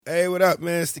Hey, what up,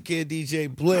 man? It's the kid DJ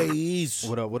Blaze.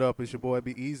 What up? What up? It's your boy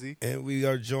Be Easy. And we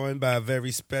are joined by a very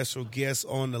special guest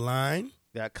on the line.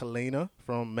 Got Kalina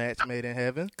from Match Made in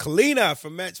Heaven. Kalina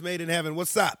from Match Made in Heaven.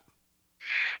 What's up?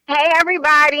 Hey,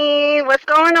 everybody. What's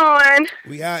going on?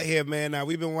 We out here, man. Now,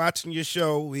 we've been watching your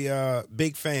show. We are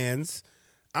big fans.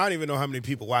 I don't even know how many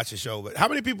people watch the show, but how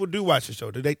many people do watch the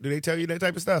show? Do they tell you that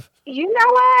type of stuff? You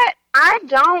know what? I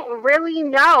don't really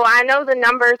know. I know the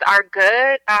numbers are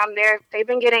good. They've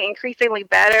been getting increasingly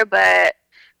better, but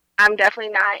I'm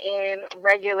definitely not in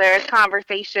regular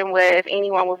conversation with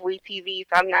anyone with WeTV,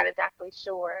 so I'm not exactly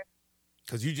sure.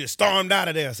 Because you just stormed out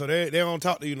of there, so they don't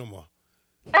talk to you no more.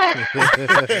 I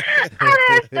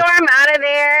didn't storm out of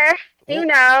there. You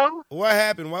know. What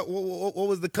happened? What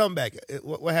was the comeback?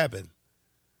 What happened?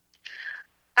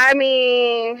 I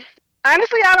mean,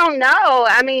 honestly, I don't know.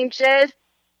 I mean, just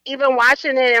even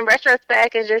watching it in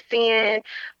retrospect and just seeing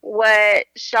what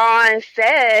Sean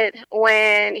said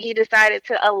when he decided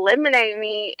to eliminate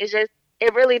me, it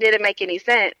really didn't make any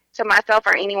sense to myself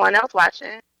or anyone else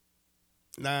watching.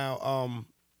 Now,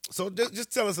 so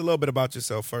just tell us a little bit about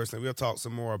yourself first, and we'll talk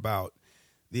some more about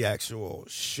the actual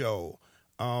show.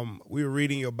 We were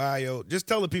reading your bio. Just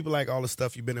tell the people like all the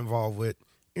stuff you've been involved with,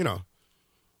 you know.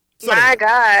 My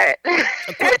God.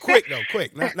 Quick,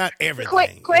 not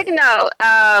everything. Quick note.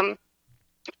 I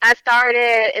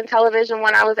started in television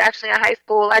when I was actually in high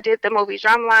school. I did the movie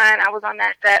Drumline. I was on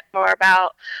that set for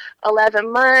about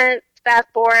 11 months. Fast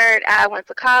forward, I went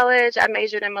to college. I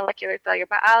majored in molecular cellular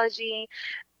biology.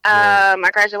 I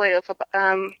graduated with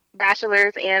a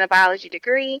bachelor's and a biology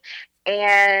degree.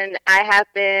 And I have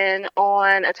been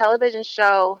on a television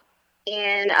show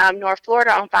in North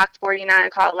Florida on Fox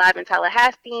 49 called Live in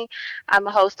Tallahassee. I'm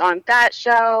a host on that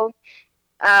show.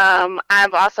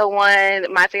 I've also won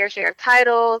my fair share of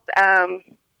titles. I'm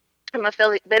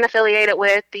been affiliated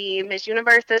with the Miss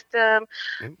Universe system,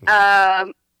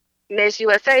 Miss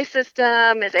USA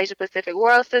system, Miss Asia Pacific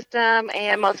World system,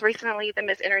 and most recently the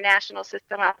Miss International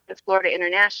system. I was Miss Florida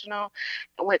International.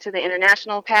 I went to the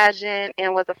international pageant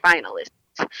and was a finalist.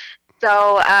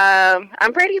 So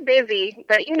I'm pretty busy,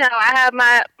 but, you know, I have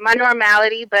my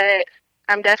normality, but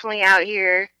I'm definitely out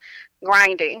here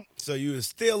grinding. So you were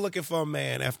still looking for a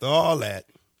man after all that.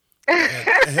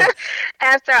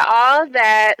 After all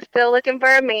that, still looking for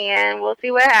a man. We'll see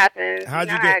what happens.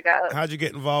 How'd you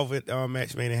get involved with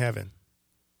Match Made in Heaven?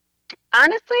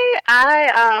 Honestly,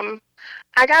 I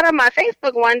got on my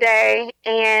Facebook one day,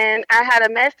 and I had a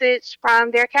message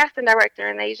from their casting director,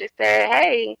 and they just said,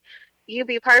 hey, you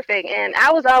be perfect. And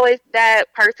I was always that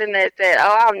person that said,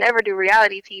 oh, I'll never do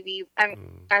reality TV. I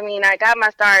mean, I got my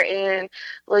start in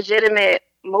legitimate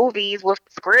movies with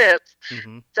scripts.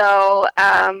 Mm-hmm. So,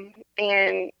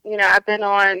 and, you know, I've been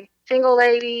on Single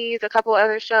Ladies, a couple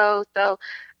other shows. So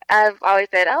I've always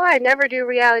said, oh, I never do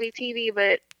reality TV,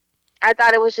 but I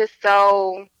thought it was just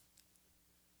so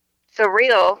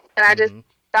surreal. And I just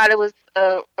thought it was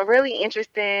a really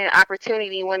interesting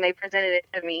opportunity when they presented it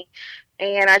to me.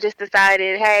 And I just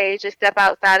decided, hey, just step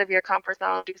outside of your comfort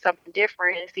zone, do something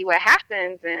different, and see what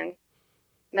happens. And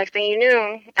next thing you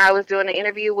knew, I was doing an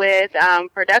interview with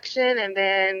production, and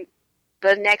then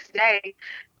the next day,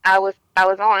 I was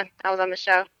on the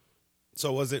show.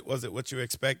 So was it what you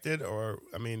expected, or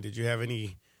I mean, did you have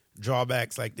any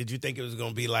drawbacks? Like, did you think it was going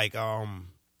to be like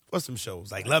what's some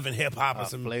shows like Love and Hip Hop or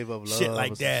some Flavor of Love shit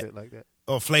like that,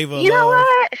 or Flavor of Love? You know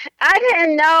what? I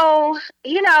didn't know.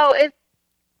 You know,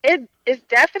 it's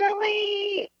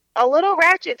definitely a little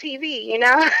ratchet TV, you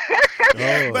know.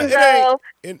 But so,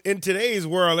 in today's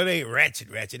world, it ain't ratchet.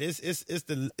 It's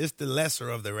the lesser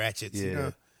of the ratchets, you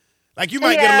know. Like you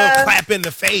might get a little clap in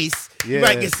the face. Yeah. You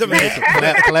might get some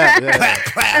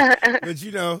clap. But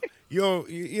you know,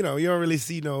 you don't really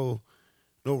see no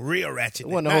real ratchet.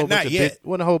 Not yet.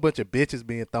 Wasn't a whole bunch of bitches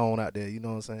being thrown out there. You know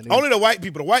what I'm saying? Only the white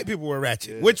people. The white people were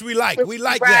ratchet, which we like. We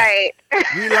like that.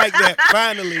 We like that.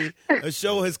 Finally, a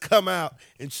show has come out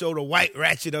and showed the white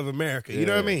ratchet of America. You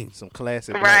know what I mean? Some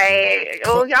classic. Right.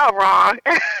 Oh, y'all wrong.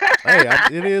 Hey,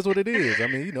 it is what it is. I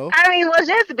mean, you know. I mean, well,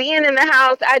 just being in the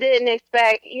house, I didn't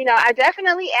expect. You know, I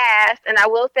definitely asked, and I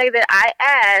will say that I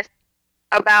asked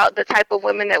about the type of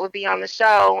women that would be on the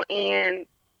show, and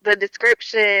the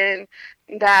description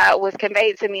that was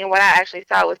conveyed to me and what I actually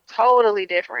saw was totally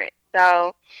different.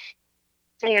 So,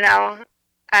 you know,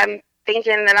 I'm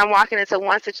thinking that I'm walking into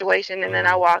one situation and then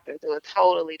I walked into a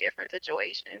totally different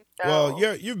situation. So,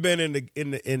 well, you've been in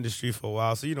the industry for a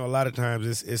while, so you know a lot of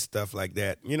times it's stuff like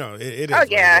that. You know, it is what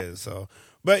it is. So,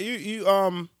 but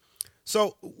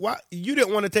so why you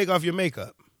didn't want to take off your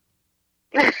makeup?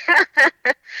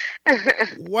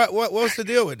 What's the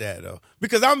deal with that though?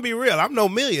 Because I'm gonna be real, I'm no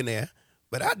millionaire.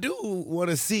 but I do want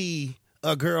to see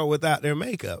a girl without their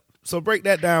makeup. So break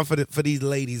that down for these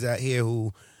ladies out here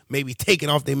who may be taking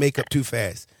off their makeup too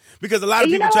fast. Because a lot of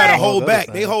people try to hold back.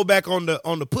 They hold back on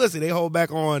the pussy. They hold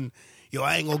back on,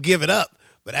 I ain't gonna give it up.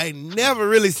 But I ain't never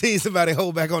really seen somebody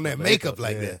hold back on that makeup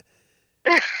like that.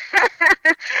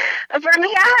 For me,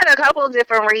 I had a couple of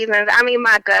different reasons. I mean,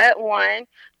 my gut, one.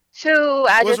 Two,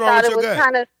 I just thought it was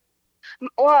kind of.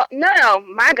 Well, no,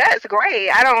 my gut's great.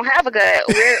 I don't have a gut.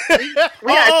 Your gut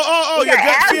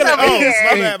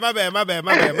feeling. My bad.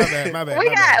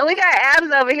 We got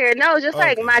abs over here. No, just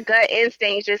like my gut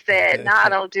instinct just said, "Nah,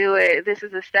 don't do it. This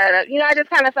is a setup." I just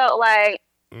kind of felt like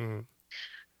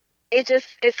it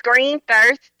screamed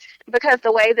thirst because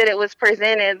the way that it was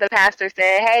presented, the pastor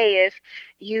said, "Hey, if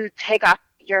you take off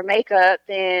your makeup,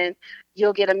 then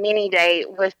you'll get a mini date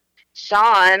with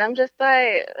Sean." I'm just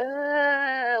like,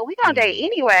 we gonna date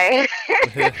anyway.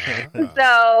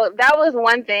 So that was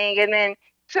one thing. And then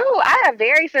two, I have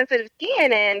very sensitive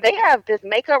skin and they have this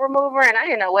makeup remover and I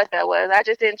didn't know what that was. I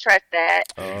just didn't trust that.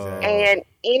 And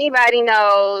anybody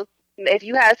knows if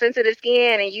you have sensitive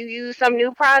skin and you use some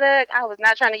new product, I was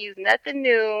not trying to use nothing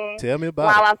new. Tell me about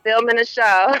while I'm filming a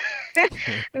show.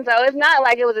 And so it's not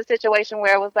like it was a situation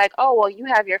where it was like, oh, well, you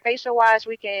have your facial wash.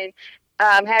 We can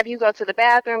have you go to the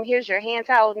bathroom. Here's your hand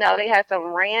towel. No, they had some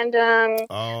random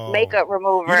makeup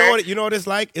remover. You know what it's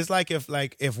like? It's like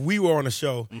if we were on a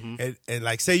show and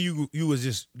like say you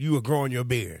were growing your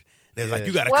beard. There's like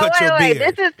you got to cut your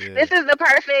beard. This is the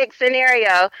perfect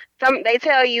scenario. They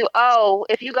tell you, oh,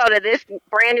 if you go to this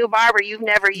brand new barber you've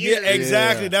never used. Yeah,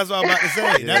 exactly. That's what I'm about to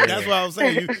say. That's what I'm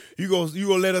saying. You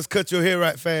gonna let us cut your hair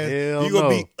right fast. You gonna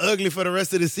be ugly for the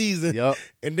rest of the season. Yep.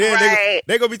 And then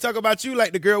they gonna be talking about you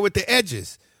like the girl with the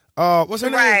edges. What's her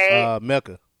name?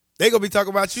 Mecca. They gonna be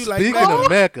talking about you like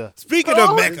Speaking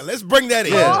of Mecca, let's bring that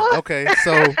in. Yeah. Okay.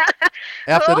 So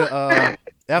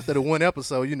after the one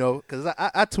episode, because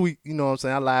I tweet, what I'm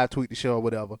saying, I live tweet the show or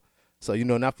whatever. So,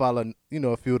 and I follow,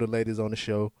 a few of the ladies on the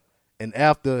show. And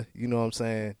after, what I'm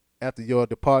saying, after your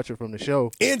departure from the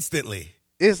show. Instantly.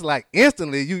 It's like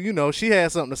instantly, she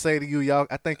had something to say to you. Y'all,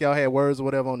 I think y'all had words or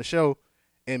whatever on the show.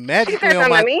 And magically she said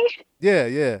something to me?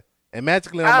 Yeah. And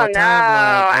magically on my timeline.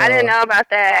 I didn't know about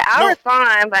that. I'll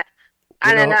respond, but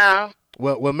I didn't know.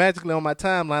 Well, magically on my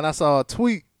timeline, I saw a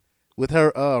tweet with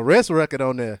her arrest record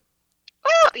on there.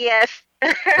 Oh, yes.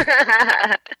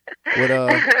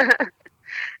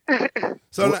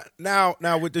 So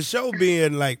now with the show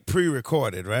being like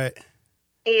pre-recorded, right?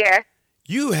 Yeah.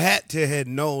 You had to have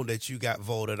known that you got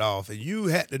voted off, and you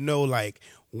had to know like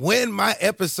when my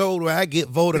episode where I get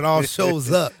voted off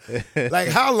shows up. Like,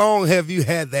 how long have you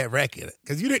had that record?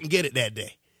 Because you didn't get it that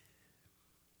day.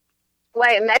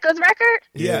 Wait, Mecca's record?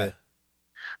 Yeah.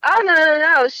 Oh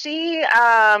no! She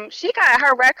got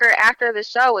her record after the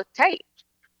show was taped.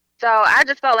 So I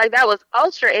just felt like that was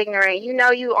ultra ignorant. You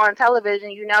on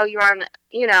television, you're on,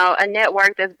 a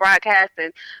network that's broadcasting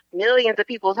millions of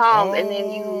people's homes, and then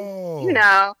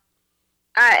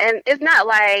and it's not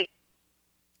like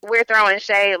we're throwing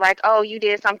shade like, oh, you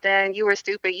did something, you were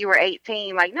stupid, you were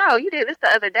 18. Like, no, you did this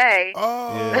the other day.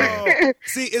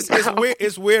 See, it's weird.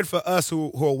 It's weird for us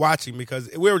who are watching because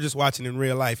we were just watching in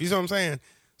real life. You know what I'm saying?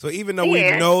 So even though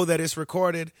we know that it's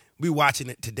recorded, we watching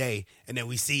it today, and then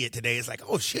we see it today. It's like,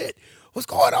 oh shit, what's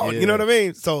going on? You know what I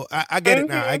mean? So I get it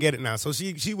now. I get it now. So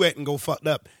she went and go fucked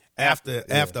up after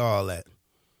all that.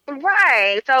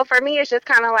 Right. So for me, it's just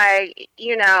kind of like,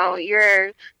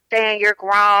 you're saying you're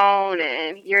grown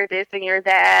and you're this and you're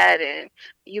that, and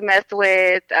you mess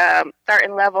with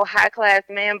certain level high class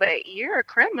men, but you're a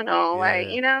criminal,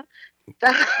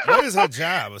 So, what is her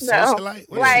job? A socialite?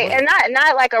 And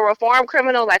not like a reformed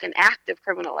criminal, like an active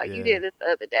criminal. Like you did this the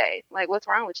other day. Like, what's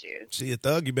wrong with you? She a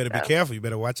thug. You better be careful. You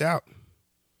better watch out.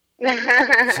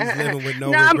 She's living with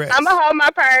no regrets. I'm gonna hold my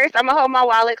purse. I'm gonna hold my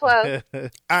wallet close. All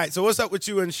right. So what's up with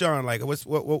you and Sean? Like,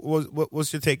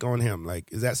 what's your take on him?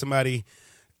 Like, is that somebody?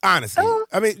 Honestly,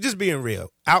 I mean, just being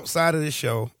real. Outside of the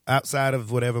show, outside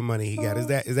of whatever money he got, is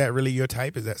that really your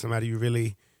type? Is that somebody you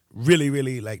really, really,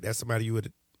 really like? That's somebody you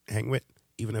would hang with,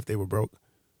 even if they were broke?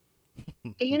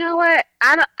 You know what?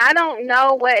 I don't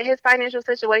know what his financial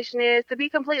situation is. To be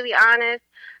completely honest,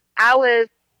 I was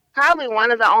probably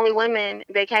one of the only women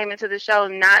that came into the show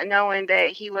not knowing that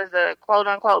he was a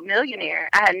quote-unquote millionaire.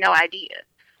 I had no idea.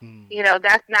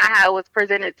 That's not how it was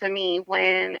presented to me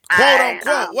when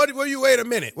quote-unquote. Wait a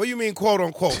minute. What do you mean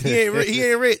quote-unquote? He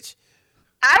ain't rich.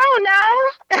 I don't know.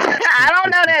 I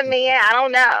don't know that man. I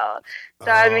don't know.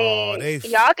 So, I mean,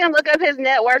 y'all can look up his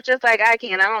net worth just like I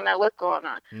can. I don't know what's going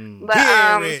on. But, he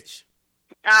ain't rich.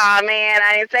 Oh, man,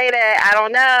 I didn't say that. I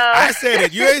don't know. I said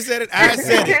it. You ain't said it. I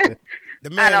said it. The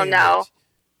man I don't know. Rich.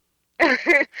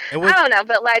 I don't know,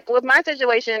 but like with my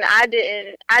situation, I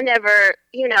didn't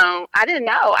know. I didn't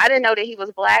know that he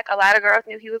was black. A lot of girls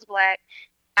knew he was black.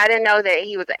 I didn't know that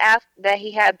he was that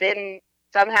he had been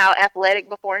somehow athletic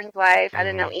before in his life. I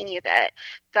didn't know any of that.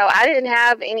 So I didn't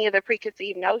have any of the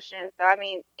preconceived notions. So I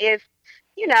mean, if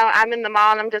I'm in the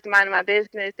mall and I'm just minding my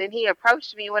business and he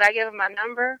approached me, would I give him my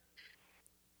number?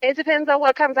 It depends on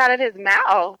what comes out of his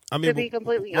mouth. I mean, to be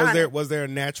completely honest. Was there a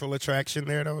natural attraction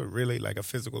there though? Really, like a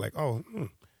physical, like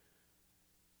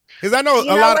Because I know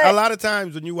a lot of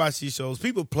times when you watch these shows,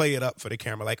 people play it up for the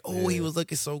camera, like, oh, he was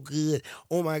looking so good,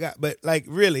 oh my god. But like,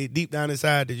 really, deep down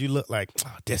inside, did you look like,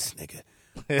 oh, this nigga?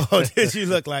 Or did you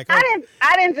look like? Oh.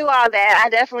 I didn't do all that. I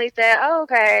definitely said, oh,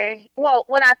 okay. Well,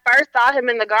 when I first saw him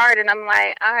in the garden, I'm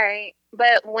like, all right.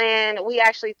 But when we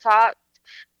actually talked,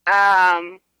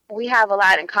 we have a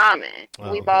lot in common.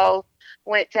 We both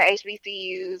went to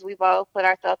HBCUs. We both put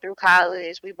ourselves through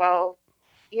college. We both,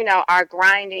 are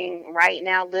grinding right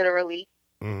now, literally.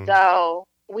 Mm-hmm. So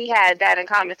we had that in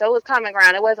common. So it was common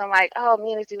ground. It wasn't like, oh,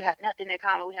 me and this dude have nothing in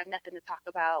common. We have nothing to talk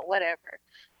about, whatever.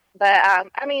 But,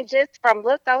 I mean, just from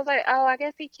looks, I was like, oh, I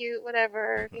guess he's cute,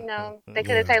 whatever. They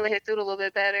could have tailored his suit a little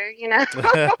bit better, yeah.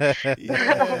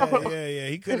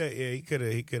 He could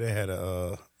have had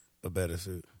a better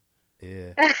suit.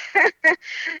 Yeah.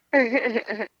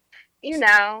 I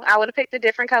would have picked a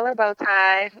different color bow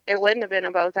tie. It wouldn't have been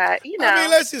a bow tie. I mean,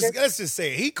 let's just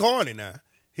say it. He corny now.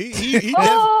 He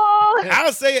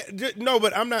I'll say it. No,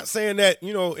 but I'm not saying that,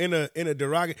 in a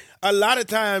derogatory. A lot of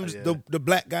times the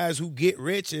black guys who get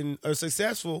rich and are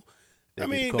successful,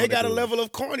 they got a level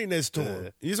of corniness to them.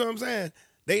 You know what I'm saying?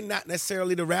 They not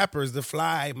necessarily the rappers, the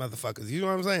fly motherfuckers. You know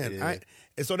what I'm saying? Yeah.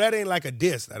 And so that ain't like a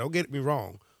diss. Now, don't get me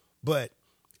wrong. But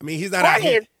he's not out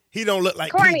here. He don't look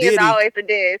like corny P. Diddy. Is always a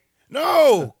diss.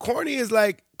 No, corny is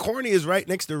right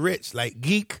next to rich. Like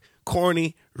geek,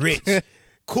 corny, rich.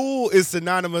 Cool is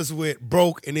synonymous with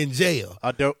broke and in jail.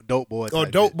 Dope boys. Or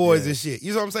dope boys and shit.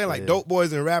 You know what I'm saying? Like dope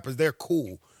boys and rappers, they're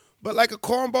cool. But like a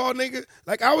cornball nigga,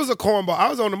 like I was a cornball. I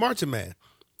was on the Marching Man.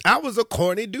 I was a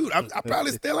corny dude. I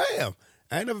probably still am.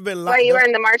 I ain't never been locked up. You were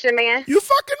in the Marching Man? You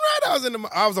fucking right.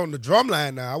 I was on the drum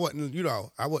line now. I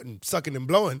wasn't sucking and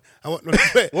blowing. I wasn't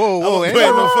playing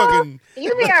no fucking.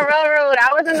 You being real rude.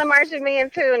 I was in the Marching Man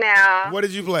too now. What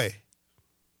did you play?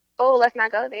 Oh, let's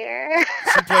not go there.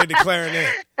 She played the clarinet.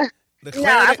 No,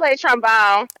 I played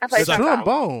trombone.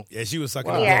 Trombone. Yeah, she was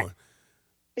sucking and blowing.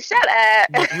 Shut up.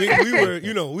 But we were,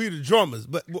 we were the drummers.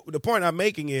 But the point I'm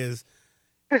making is,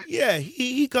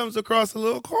 he comes across a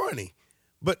little corny.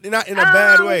 But not in a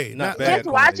bad way. Not bad. Just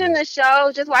watching the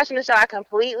show, I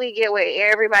completely get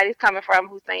where everybody's coming from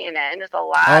who's saying that. And there's a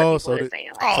lot of people that are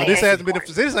saying like,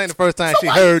 so this ain't the first time she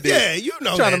heard this. Yeah,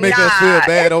 trying to make us feel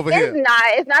bad over here.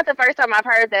 It's not the first time I've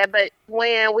heard that, but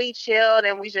when we chilled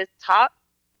and we just talked,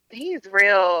 he's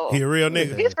real. He a real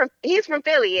nigga. He's from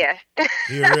Philly, yeah.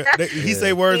 He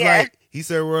say words like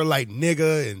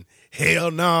nigga and hell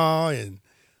no and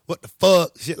what the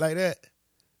fuck, shit like that.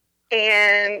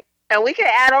 And we could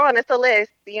add on. It's a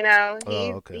list, He's real.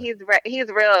 He's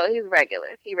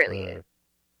regular. He really is.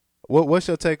 What's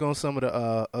your take on some of the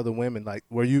other women? Like,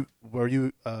 were you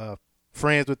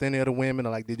friends with any other women,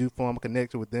 or like, did you form a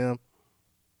connection with them?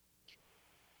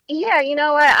 Yeah, you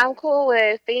know what? I'm cool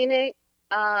with Phoenix.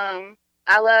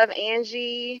 I love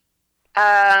Angie.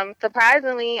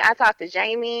 Surprisingly, I talked to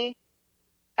Jamie.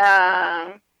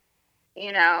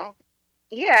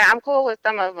 Yeah, I'm cool with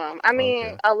some of them. I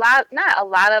mean, not a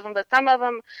lot of them, but some of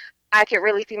them I could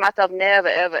really see myself never,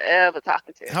 ever, ever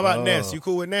talking to. How about Ness? You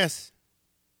cool with Ness?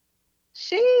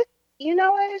 She's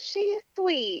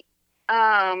sweet.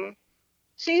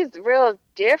 She's real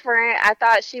different. I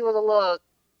thought she was a little,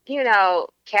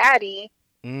 catty.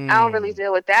 I don't really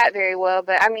deal with that very well,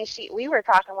 but I mean, we were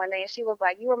talking one day and she was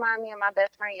like, you remind me of my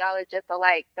best friend. Y'all are just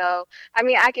alike. So, I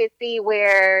mean, I could see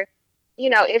where,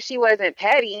 if she wasn't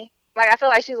petty, like, I feel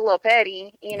like she's a little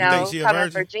petty,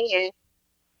 coming for Jen.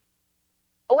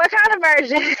 What kind of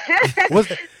virgin?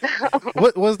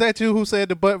 was that you who said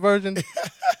the butt virgin?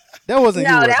 That wasn't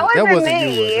you. No, that wasn't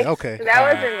me. Okay. That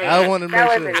wasn't me. I wanted to make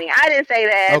wasn't me. I didn't say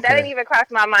that. Okay. That didn't even cross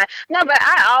my mind. No, but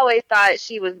I always thought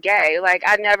she was gay. Like,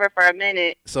 I never for a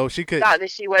minute thought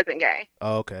that she wasn't gay.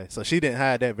 Oh, okay. So she didn't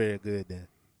hide that very good then.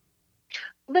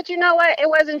 But you know what? It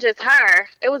wasn't just her.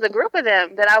 It was a group of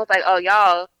them that I was like, oh,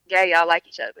 y'all gay, y'all like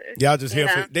each other. Y'all just here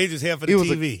for the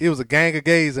TV. It was a gang of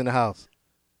gays in the house.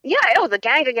 Yeah, it was a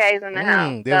gang of gays in the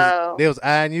house. They was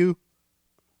eyeing you?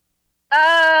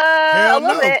 A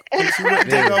little bit. She wouldn't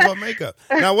take off her makeup.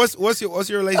 Now, what's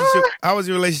your relationship? How was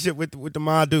your relationship with the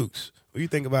Ma Dukes? What do you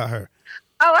think about her?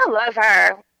 Oh, I love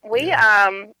her.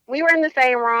 We were in the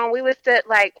same room. We would sit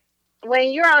like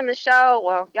when you're on the show,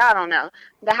 well, y'all don't know.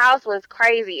 The house was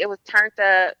crazy. It was turned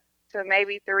up to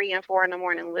maybe 3 and 4 in the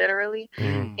morning, literally.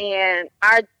 Mm. And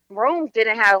our rooms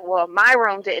didn't have, well, my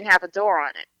room didn't have a door on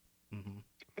it. Mm-hmm.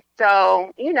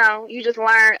 So, you know, you just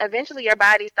learn, eventually your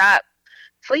body stops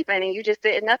sleeping and you just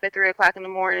sitting up at 3 o'clock in the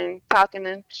morning talking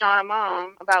to Sean's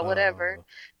mom about whatever.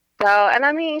 So, and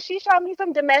I mean, she showed me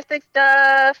some domestic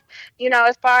stuff, you know,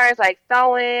 as far as like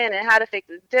sewing and how to fix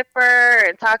a zipper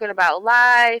and talking about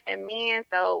life and men.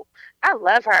 So I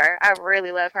love her. I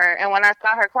really love her. And when I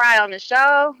saw her cry on the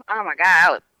show, oh my God,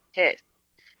 I was pissed.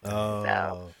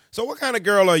 Oh. So what kind of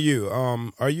girl are you?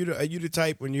 Are you the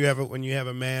type when you have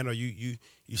a man, or you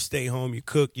stay home, you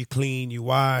cook, you clean, you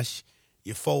wash,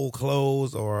 you fold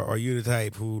clothes, or are you the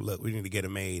type who, look, we need to get a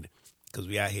maid because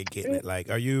we out here getting it? Like,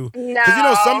 are you? No, because you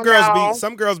know no.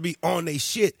 some girls be on they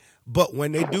shit, but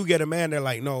when they do get a man, they're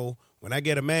like, no, when I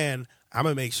get a man, I'm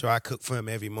gonna make sure I cook for him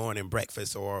every morning,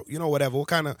 breakfast, or you know, whatever. What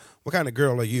kind of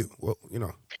girl are you? Well, you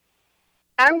know.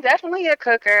 I'm definitely a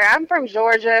cooker. I'm from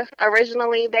Georgia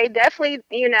originally. They definitely,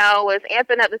 you know, was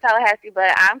amping up the Tallahassee,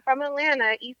 but I'm from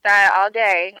Atlanta, East Side all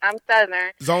day. I'm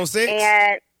Southern. Zone 6?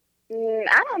 And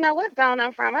I don't know what zone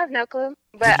I'm from. I have no clue.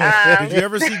 But Did you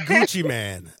ever see Gucci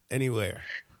Man anywhere?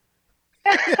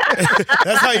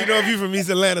 That's how you know if you're from East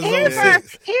Atlanta, Zone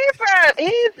 6.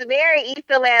 He's very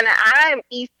East Atlanta. I'm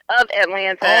east of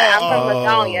Atlanta. I'm from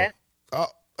Lithonia.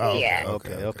 Yeah.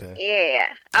 Okay. Yeah.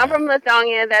 I'm from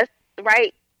Lithonia. That's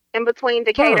right in between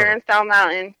Decatur and Stone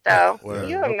Mountain. So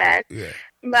you a mess. Yeah.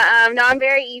 But no, I'm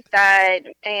very east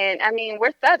side, and I mean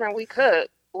we're Southern. We cook,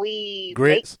 we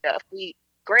bake stuff, we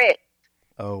grits.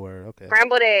 Oh, word. Okay.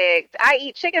 Scrambled eggs. I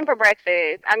eat chicken for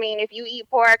breakfast. I mean, if you eat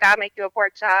pork, I'll make you a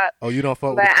pork chop. Oh, you don't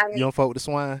fuck you don't fuck with the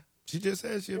swine? She just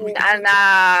said she. Nah,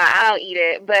 I don't eat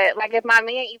it. But like, if my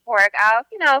man eat pork, I'll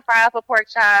fry up a pork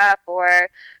chop or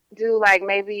do like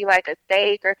maybe like a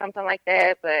steak or something like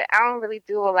that. But I don't really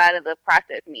do a lot of the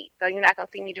processed meat, so you're not gonna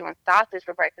see me doing sausage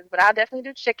for breakfast. But I'll definitely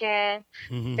do chicken,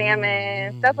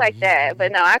 salmon, stuff like that.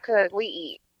 But no, I cook. We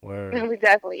eat. Word. We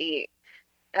definitely eat.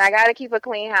 And I gotta keep a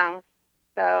clean house.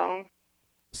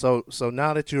 So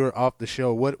now that you're off the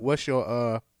show, what's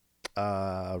your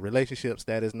relationship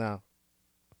status now?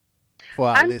 For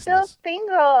our listeners. Still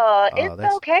single.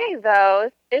 It's okay though.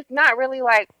 It's not really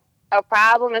like a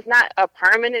problem. It's not a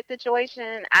permanent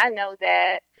situation. I know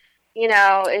that. You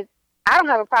know, I don't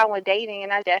have a problem with dating,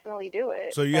 and I definitely do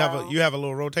it. So you have a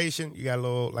little rotation. You got a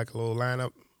little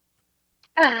lineup.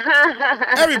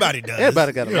 Everybody does.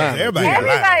 Everybody got a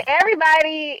lineup.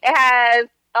 Everybody has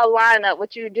a lineup.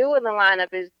 What you do in the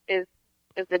lineup is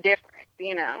the difference,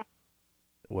 you know.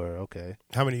 Word, okay.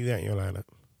 How many you got in your lineup?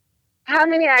 How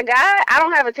many I got? I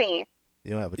don't have a team.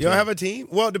 You don't have a team? You don't have a team?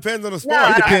 Well, it depends on the sport. No,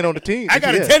 it depends on the team. I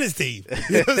got a tennis team.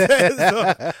 You know what I'm saying?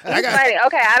 So,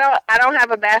 I don't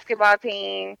have a basketball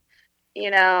team. You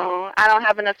know, I don't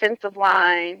have an offensive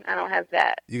line. I don't have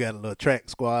that. You got a little track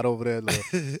squad over there.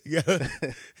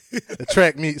 A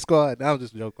track meet squad. I'm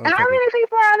just joking. How many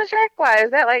people are on the track squad?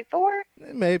 Is that like 4?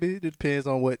 Maybe. It depends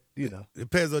on what, you know.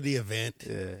 Depends on the event.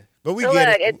 Yeah. But we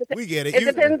get it. We get it. It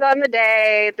depends on the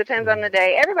day. It depends on the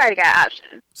day. Everybody got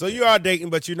options. So you are dating,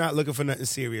 but you're not looking for nothing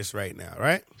serious right now,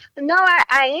 right? No,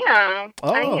 I am.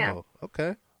 Oh, I am.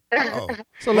 Okay. Oh.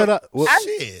 So let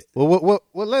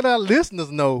let our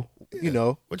listeners know, you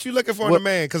know. What you looking for in a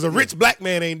man? Because a rich black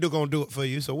man ain't going to do it for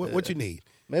you. So what you need?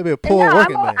 Maybe a poor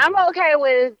working man. I'm okay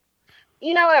with,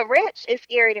 you know what, rich is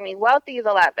scary to me. Wealthy is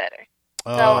a lot better.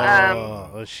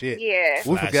 Oh, shit. Yeah.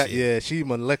 We forgot, she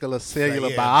molecular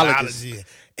cellular biologist.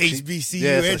 HBCU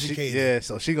educated.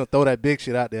 So she gonna throw that big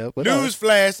shit out there. But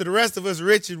Newsflash to the rest of us,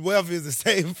 rich and wealthy is the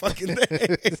same fucking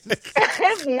thing. It's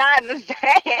not the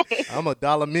same. I'm a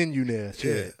dollar menu now.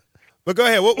 Shit. Yeah. But go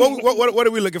ahead. What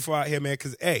are we looking for out here, man?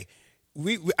 Because, hey,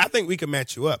 I think we can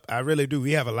match you up. I really do.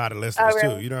 We have a lot of listeners,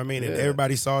 too. You know what I mean? And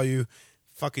everybody saw you.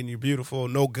 Fucking you beautiful.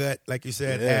 No gut, like you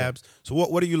said, abs. So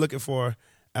what are you looking for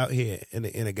out here in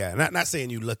a guy? Not saying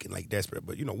you looking like desperate,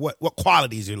 but, you know, what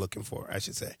qualities you're looking for, I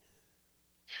should say.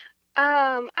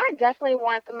 I definitely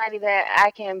want somebody that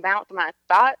I can bounce my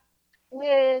thoughts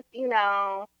with, you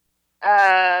know.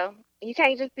 You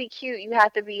can't just be cute. You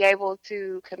have to be able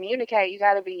to communicate. You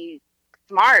got to be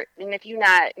smart. And if you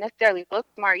not necessarily look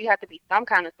smart, you have to be some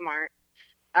kind of smart.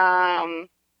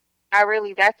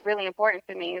 That's really important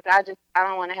to me. I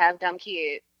don't want to have dumb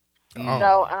kids.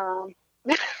 Oh.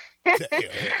 So,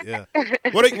 yeah.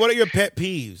 What are your pet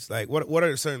peeves? Like, what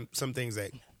are some things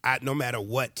that no matter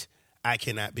what, I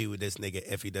cannot be with this nigga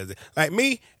if he does it. Like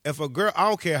me, if a girl, I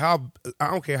don't care how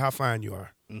fine you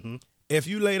are. Mm-hmm. If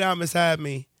you lay down beside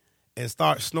me and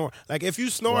start snoring, like if you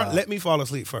snore, let me fall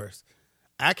asleep first.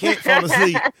 I can't fall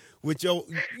asleep with your.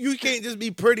 You can't just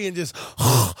be pretty and just.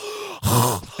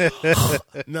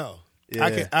 No, Yeah.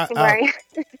 I can. Right.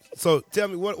 So tell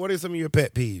me, what are some of your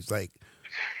pet peeves? Like,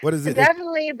 what is it?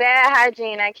 Definitely bad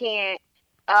hygiene. I can't.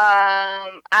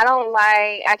 I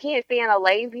can't stand a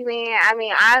lazy man. I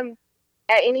mean, I'm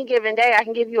at any given day, I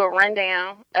can give you a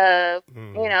rundown of,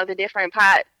 the different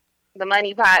pots, the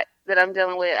money pot that I'm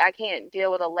dealing with. I can't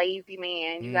deal with a lazy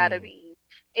man. You gotta be.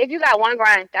 If you got one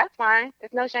grind, that's fine.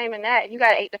 There's no shame in that. If you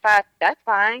got 8 to 5, that's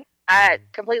fine. I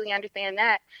completely understand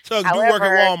that. So However, you work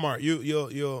at Walmart.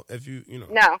 You'll if you know.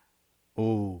 No.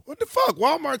 Ooh. What the fuck?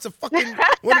 Walmart's a fucking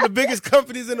one of the biggest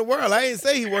companies in the world. I ain't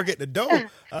say he work at the door.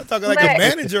 I'm talking like a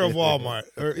manager of Walmart.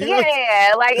 Or,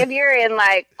 Yeah, like if you're in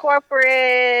like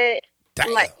corporate,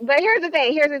 Damn. but here's the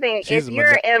thing. She's If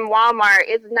you're in Walmart,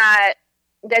 it's not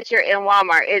that you're in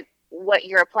Walmart. It's what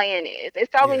your plan is.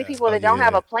 It's so many people that don't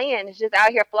have a plan. It's just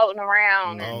out here floating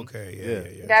around. And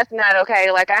Okay, yeah. that's not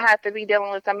okay. Like I have to be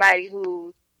dealing with somebody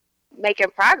who's making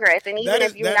progress, and even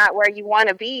if you're not where you want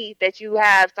to be, that you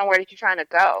have somewhere that you're trying to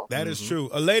go. That is true.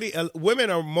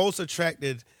 Women are most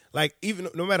attracted, like even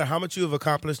no matter how much you have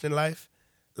accomplished in life,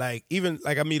 like even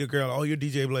like I meet a girl, oh, you're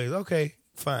DJ Blaze, okay,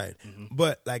 fine,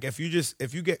 but like if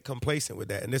you get complacent with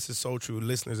that, and this is so true,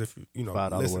 listeners, if you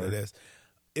listen to this,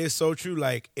 it's so true.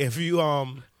 Like if you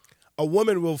a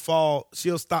woman will fall,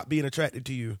 she'll stop being attracted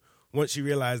to you once she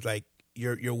realizes like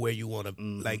you're where you want to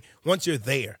like once you're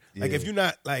there. Like if you're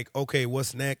not like, okay,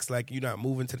 what's next? Like you're not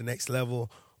moving to the next level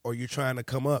or you're trying to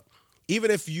come up. Even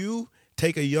if you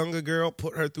take a younger girl,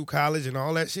 put her through college and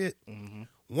all that shit,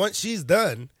 once she's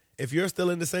done, if you're still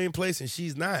in the same place and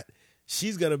she's not,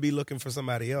 she's going to be looking for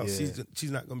somebody else. Yeah.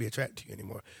 She's not going to be attracted to you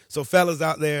anymore. So fellas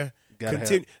out there,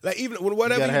 continue. Like even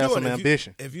whatever you're doing,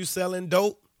 ambition. If you selling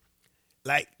dope,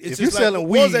 like it's if just you're selling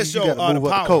weed, what was that show? you gotta move The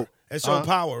up Power. the coke. That show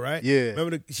Power, right? Yeah.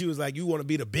 Remember she was like, you want to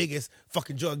be the biggest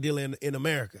fucking drug dealer in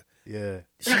America. Yeah.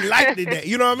 She liked it that.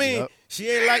 You know what I mean? Yep. She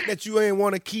ain't like that you ain't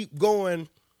want to keep going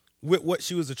with what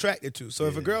she was attracted to. So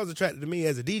if a girl's attracted to me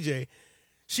as a DJ,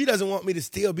 she doesn't want me to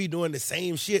still be doing the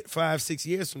same shit 5-6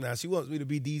 years from now. She wants me to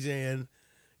be DJing,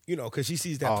 because she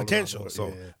sees that potential.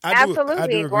 So I do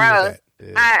agree with that.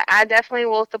 Yeah. I definitely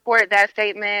will support that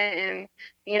statement, and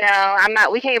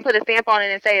we can't put a stamp on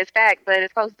it and say it's fact, but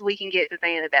as close as we can get to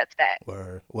saying that that's fact.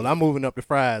 Word. Well, I'm moving up to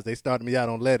fries. They started me out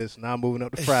on lettuce, now I'm moving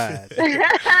up to fries. All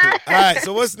right,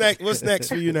 so what's next? What's next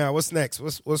for you now? What's next?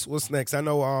 What's next? I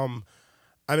know.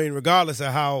 I mean, regardless of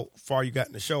how far you got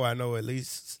in the show, I know at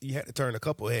least you had to turn a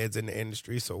couple heads in the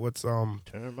industry. So what's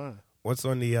turn mine. What's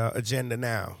on the agenda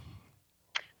now?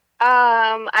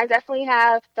 I definitely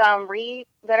have some reads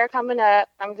that are coming up.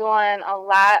 I'm doing a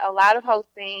lot of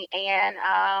hosting, and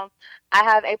I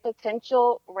have a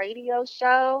potential radio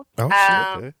show.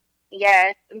 Oh, shit.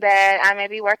 Yes, that I may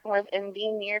be working with in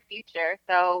the near future.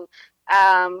 So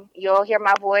you'll hear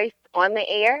my voice on the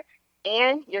air,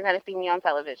 and you're going to see me on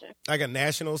television. Like a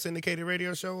national syndicated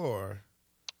radio show, or?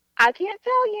 I can't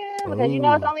tell you because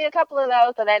it's only a couple of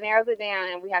those, so that narrows it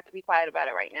down, and we have to be quiet about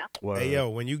it right now. Word. Hey,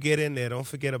 yo, when you get in there, don't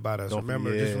forget about us. Just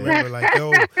remember, like,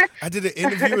 yo, I did an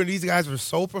interview, and these guys were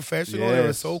so professional. They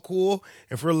were so cool.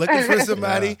 If we're looking for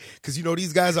somebody, because,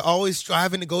 these guys are always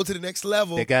striving to go to the next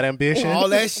level. They got ambition. All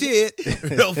that shit.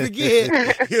 Don't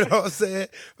forget. You know what I'm saying?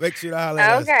 Make sure to holler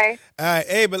at us. Okay. All right.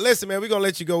 Hey, but listen, man, we're going to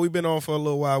let you go. We've been on for a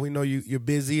little while. We know you're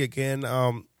busy again.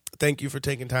 Thank you for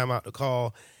taking time out to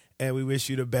call. And we wish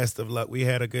you the best of luck. We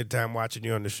had a good time watching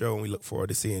you on the show, and we look forward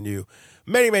to seeing you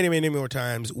many, many, many more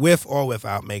times with or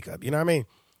without makeup. You know what I mean?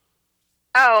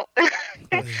 Oh,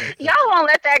 y'all won't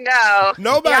let that go.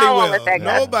 Nobody y'all will. Won't let that go.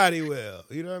 Nobody will.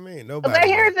 You know what I mean? Nobody. But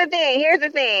here's the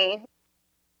thing.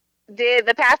 Did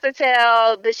the pastor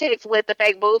tell the chicks with the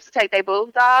fake boobs to take their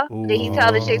boobs off? Ooh. Did he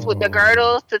tell the chicks with the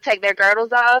girdles to take their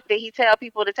girdles off? Did he tell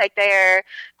people to take their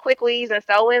quickies and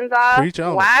sew-ins off? Preach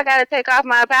on. Why I gotta take off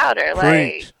my powder?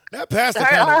 Preach. Like That pastor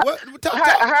her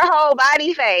whole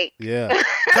body fake. Yeah.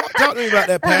 talk to me about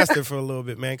that pastor for a little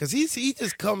bit, man, because he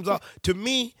just comes off, to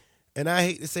me, and I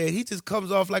hate to say it, he just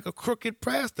comes off like a crooked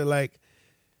pastor. Like,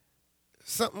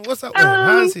 something. What's up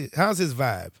with him? How's his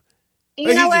vibe?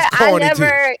 You know what?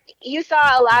 You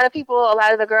saw a lot of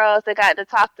the girls that got to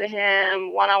talk to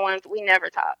him one-on-ones. We never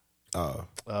talked.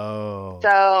 Oh.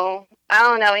 So I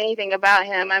don't know anything about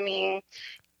him. I mean,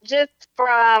 just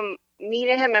from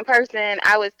meeting him in person,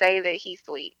 I would say that he's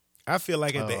sweet. I feel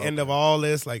like at the end of all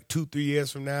this, like 2-3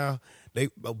 years from now,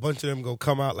 a bunch of them gonna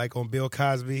come out like on Bill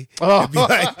Cosby. And be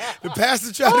like, the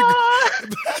pastor tried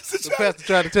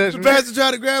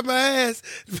to grab my ass.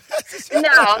 No.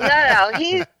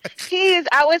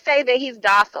 I would say that he's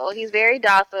docile. He's very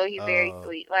docile. He's very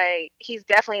sweet. Like, he's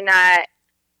definitely not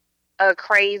a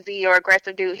crazy or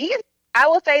aggressive dude. I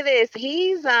will say this,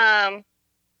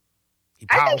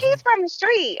 I think he's from the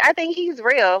street. I think he's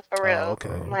real, for real. Oh,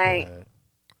 okay. Like,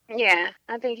 yeah,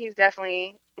 I think he's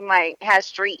definitely, like, has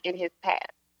street in his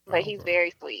past. But he's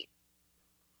very sweet.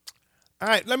 All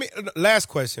right, last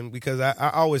question, because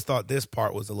I always thought this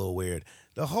part was a little weird.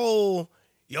 The whole,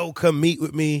 yo, come meet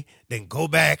with me, then go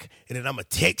back, and then I'm going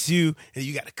to text you, and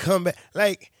you got to come back.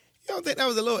 Like, you don't think that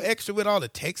was a little extra with all the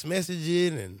text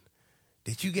messaging, and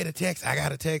did you get a text? I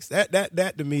got a text.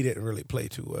 That to me didn't really play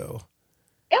too well.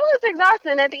 It was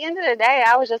exhausting. At the end of the day,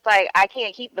 I was just like, I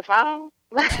can't keep the phone.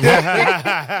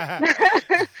 That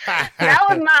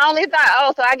was my only thought.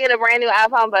 Oh, so I get a brand new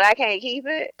iPhone, but I can't keep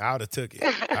it? I would have took it.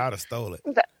 I would have stole it.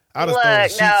 I would have Look, stole the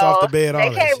sheets off the bed. All they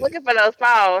that came shit. looking for those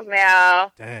phones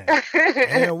now. Damn.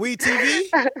 And We TV?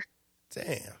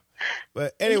 Damn.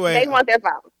 But anyway. They want their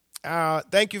phone.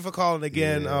 Thank you for calling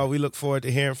again. Yeah. We look forward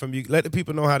to hearing from you. Let the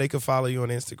people know how they can follow you on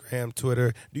Instagram,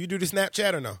 Twitter. Do you do the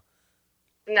Snapchat or no?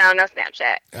 No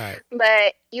Snapchat. All right.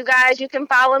 But you guys, you can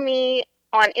follow me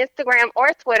on Instagram or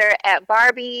Twitter at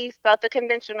Barbie, spelled the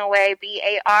conventional way,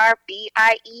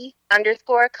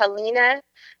 BARBIE_Khalena,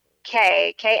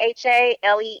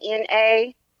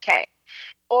 KHALENA.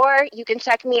 Or you can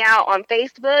check me out on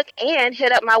Facebook and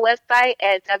hit up my website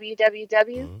at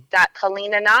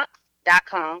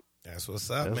www.KhalenaKnox.com. That's what's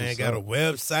up, That's man. what's Got up. a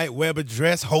website, web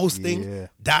address,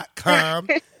 hosting.com.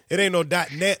 It ain't no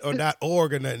 .net or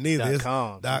 .org or nothing either. It's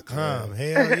 .com. .com.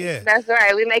 Hell yeah. That's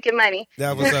right. We making money.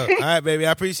 That was up. All right, baby.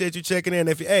 I appreciate you checking in.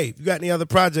 If you got any other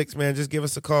projects, man, just give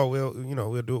us a call. We'll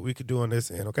do what we could do on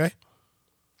this end, okay?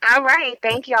 All right.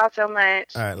 Thank y'all so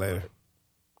much. All right, later.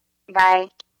 Bye.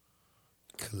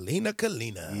 Khalena.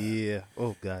 Yeah.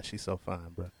 Oh, God, she's so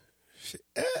fine, bro.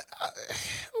 I'm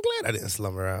glad I didn't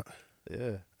slum her out.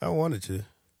 Yeah. I wanted to.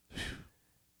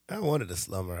 I wanted to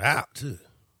slum her out, too.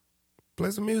 Play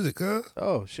some music, huh?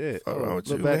 Oh, shit. What's wrong with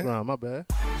Little you, man? background, my bad.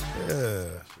 Yeah.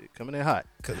 Shit, coming in hot.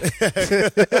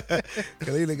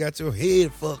 Kalina got your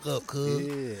head fucked up, cuz.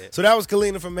 Yeah. So that was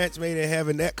Kalina from Match Made in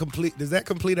Heaven. Does that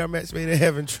complete our Match Made in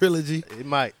Heaven trilogy? It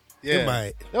might. Yeah. It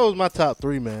might. That was my top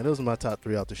 3, man. Those are my top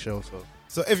 3 out the show, so.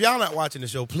 So if y'all not watching the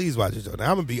show, please watch the show. Now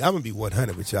I'm gonna be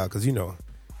 100 with y'all, because y'all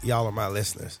are my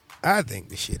listeners. I think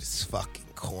this shit is fucking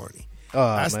corny.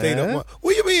 I stayed up.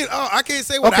 What do you mean? Oh, I can't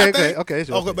say what I think. Okay.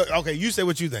 Okay, you say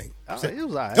what you think. It was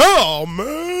all right. Oh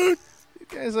man, You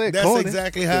can't say that's corny.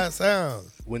 exactly how it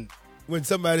sounds When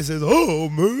somebody says, "Oh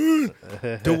man,"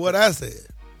 to what I said.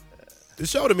 The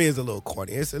show to me is a little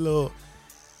corny. It's a little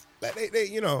like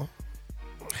they I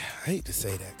hate to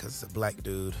say that because it's a black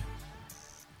dude.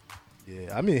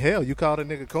 Yeah, I mean, hell, you called a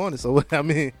nigga corny, so what? I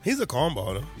mean, He's a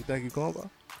cornball though. you think you cornball?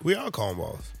 We are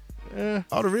cornballs. Yeah.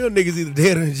 All the real niggas either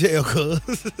dead or in jail, cuz.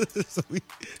 So the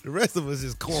rest of us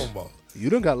is cornballs. You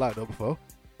done got locked up before.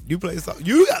 You play something.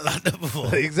 You got locked up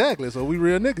before. Exactly, so we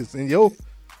real niggas. And yo,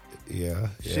 Yeah.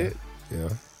 Shit. Yeah.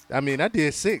 I mean, I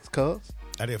did 6, cuz.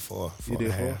 I did 4. You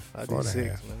did 4? I Four did and a 6,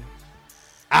 half. man.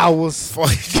 Hours.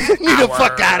 Get me the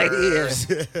fuck out of here.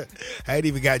 I ain't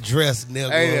even got dressed,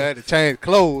 nigga. Hey, I had to change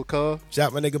clothes, cuz.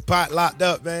 Shot my nigga Pot locked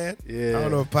up, man. Yeah. I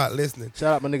don't know if Pot listening.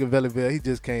 Shout out my nigga Velleville. He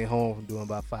just came home from doing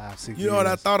about 5-6 years. You know what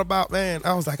I thought about, man?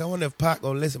 I was like, I wonder if Pot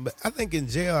gonna listen. But I think in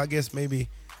jail, I guess maybe,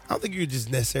 I don't think you just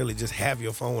necessarily just have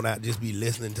your phone out, just be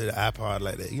listening to the iPod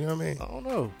like that. You know what I mean? I don't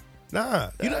know. Nah.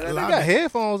 You not They allowed got to.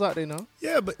 headphones out there now.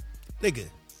 Yeah, but nigga,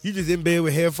 you just in bed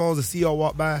with headphones and see y'all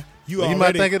walk by. You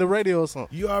might think of the radio or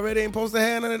something. You already ain't supposed to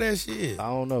have none of that shit. I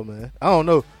don't know, man. I don't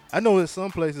know. I know in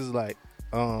some places like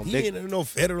He ain't in no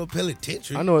federal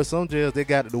penitentiary. I know in some jails they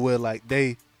got it to where like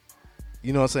they,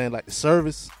 you know what I'm saying, like the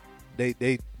service, they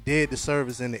did the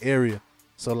service in the area.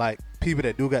 So like people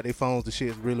that do got their phones, the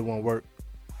shit really won't work.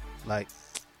 Like,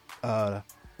 I'm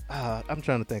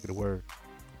trying to think of the word,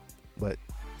 but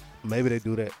maybe they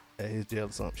do that at his jail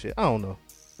or some shit. I don't know.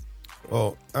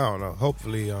 Well, I don't know.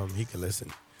 Hopefully, he can listen.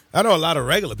 I know a lot of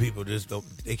regular people just don't.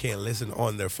 They can't listen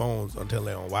on their phones until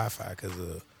they're on Wi-Fi because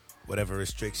of whatever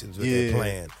restrictions with their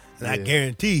plan. And I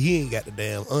guarantee he ain't got the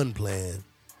damn unplanned.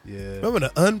 Yeah. Remember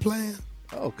the unplanned?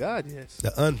 Oh God, yes.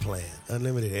 The unplanned,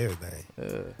 unlimited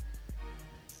everything.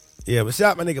 Yeah, but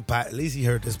shout out my nigga Pot. At least he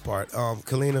heard this part.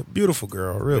 Kalina, beautiful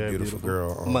girl, real Very beautiful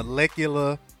girl.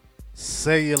 Molecular,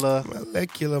 cellular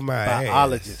Molecular my ass.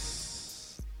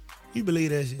 biologist. You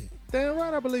believe that shit? Damn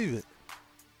right, I believe it.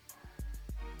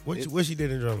 What she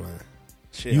did in drumline?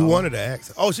 Shit, You wanted to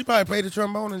ask. Oh, she probably played the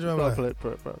trombone in drumline.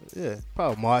 Yeah,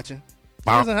 probably marching. She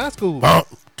was in high school. Bump,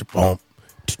 bump,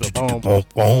 bump, bump, bump,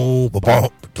 bump, bump,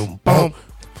 bump, bump, bump.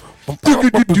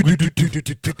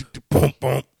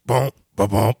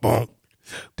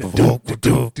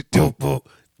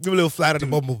 Give a little flight of the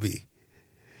bumblebee.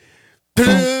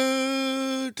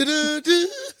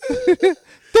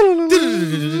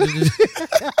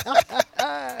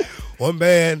 One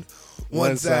band, one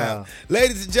One sound. sound.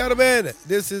 Ladies and gentlemen,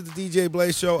 this is the DJ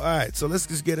Blaze Show. All right, so let's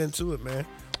just get into it, man.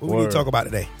 What we need to talk about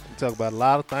today? We talk about a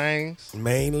lot of things.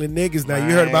 Mainly niggas. Now,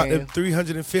 you heard about the Man.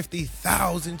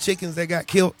 350,000 chickens that got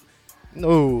killed?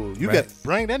 No, you Right. got to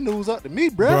bring that news up to me,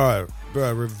 bro.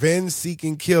 Bruh,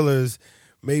 revenge-seeking killers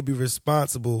may be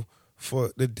responsible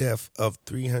for the death of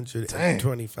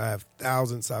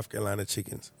 325,000 South Carolina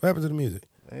chickens. What happened to the music?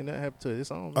 Ain't nothing happened to it.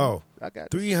 It's on. Oh, I got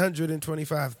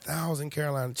 325,000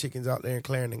 Carolina chickens out there in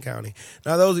Clarendon County.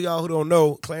 Now, those of y'all who don't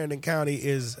know, Clarendon County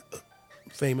is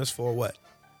famous for what?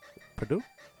 Purdue.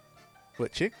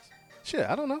 What, chickens? Shit,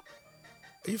 I don't know.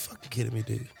 Are you fucking kidding me,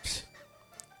 dude?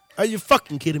 Are you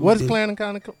fucking kidding me, What is dude? Clarendon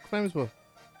County famous for?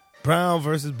 Brown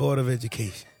versus Board of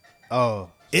Education. Oh,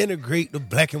 Integrate the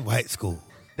black and white school.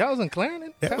 that was in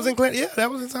Clarendon? That was in Clarendon. Yeah, that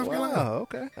was in South Carolina. Wow,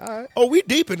 okay. All right. Oh, we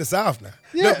deep in the South now.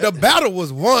 Yeah. The battle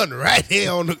was won right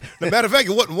here on the matter of fact,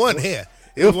 it wasn't won here.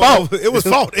 It was won fought. over- It was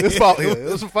fought. It was fought here. It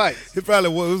was some fights. It probably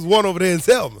was, it was one over there in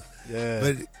Selma. Yeah.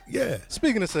 But yeah.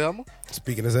 Speaking of Selma,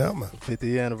 Speaking of Selma.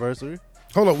 50th anniversary.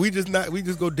 Hold on, we just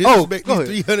go disrespect go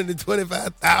these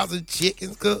 325,000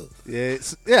 chickens, cuz. Yeah,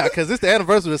 because it's the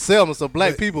anniversary of Selma, so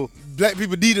black people. Black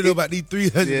people need to know about these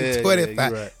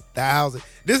 325,000. right.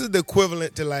 This is the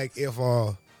equivalent to like if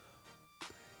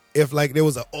like there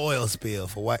was an oil spill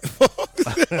for white folks.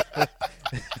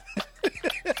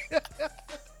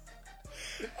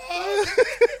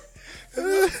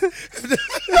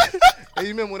 Hey, you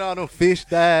remember when all them fish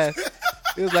died?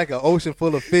 It was like an ocean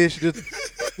full of fish,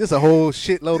 just a whole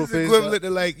shitload of It's fish. equivalent to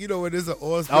like, you know, when there's an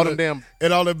oil spill All them damn-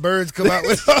 and all the birds come out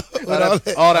with,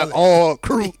 all that oil,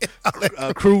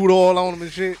 crude oil on them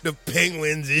and shit. the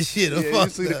penguins and shit. Yeah, you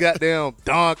see the goddamn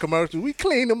Dawn commercial. We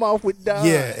clean them off with Dawn.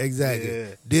 Yeah, exactly. Yeah.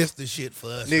 This the shit for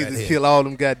us. Niggas right just here. kill all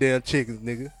them goddamn chickens,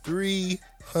 nigga.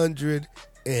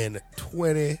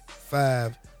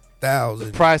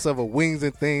 325,000. Price of a wings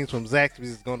and things from Zaxby's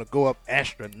is gonna go up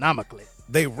astronomically.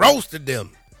 They roasted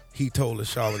them, he told the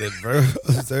Charlotte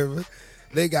Observer.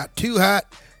 They got too hot,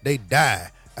 they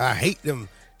die. I hate them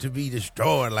to be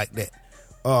destroyed like that.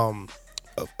 A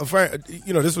friend,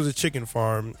 you know, this was a chicken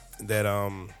farm that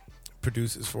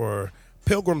produces for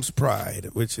Pilgrim's Pride,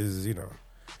 which is, you know,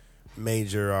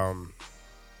 major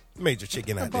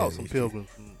chicken I out there. bought some Pilgrim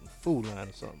food line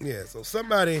or something. Yeah, so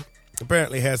somebody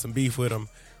apparently had some beef with them,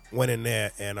 went in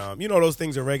there, and you know those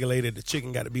things are regulated. The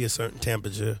chicken got to be a certain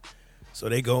temperature, so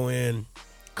they go in,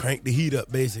 crank the heat up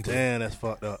basically, Damn, that's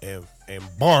fucked up. and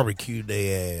barbecue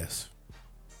their ass.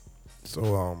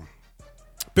 So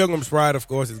Pilgrim's Pride, of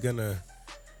course, is gonna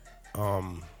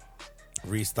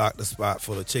restock the spot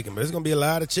full of chicken, but there's gonna be a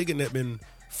lot of chicken that been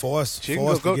forced Chicken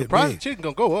to the get price big. of chicken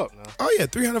gonna go up now. Oh yeah,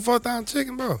 304,000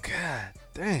 chicken, bro. God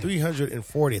damn.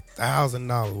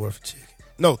 $340,000 worth of chicken.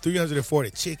 No,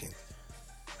 340 chickens.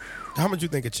 How much you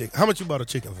think a chicken? How much you bought a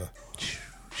chicken for?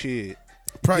 Shit.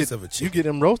 Price of a chicken. You get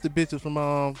them roasted bitches from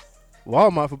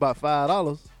Walmart for about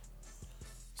 $5.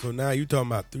 So now you talking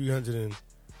about 300 and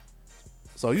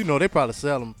So you know they probably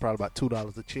sell them probably about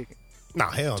 $2 a chicken. nah,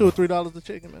 hell $2 or no. $3 a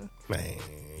chicken, man. Man,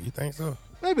 you think so?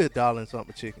 Maybe $1 and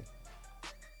something a chicken.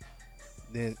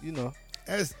 Then you know,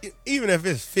 That's, even if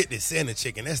it's 50 cents a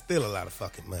chicken, that's still a lot of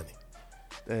fucking money.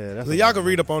 yeah, that's So y'all can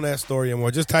read up on that story and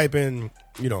more. Just type in,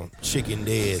 you know, chicken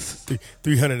dead.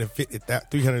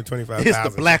 325,000. It's the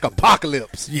black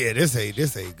apocalypse. Yeah, this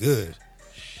ain't good.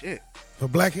 Shit, For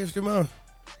Black History Month,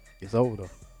 it's over though.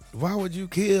 why would you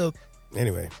kill?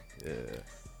 Anyway, Yeah.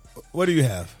 what do you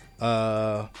have?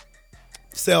 Uh,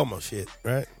 Selma shit,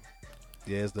 right?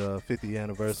 yeah, it's the 50th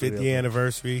anniversary. 50th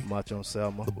anniversary. March on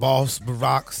Selma. The boss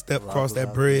Barack stepped across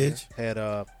that bridge. Had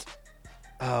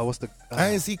what's the? I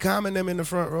didn't see Common them in the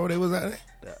front row. They was out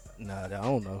there. Nah, I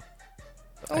don't know.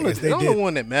 I guess they the only did.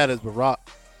 one that matters, Barack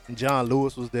and John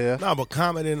Lewis was there. No, but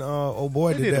Common and old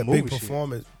boy They did did that a big movie shit.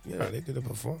 performance. Yeah, they did a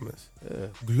performance. Yeah.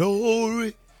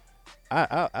 Glory.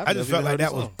 I I just felt like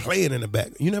that was playing in the back.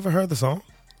 You never heard the song?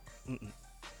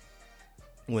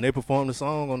 when they performed the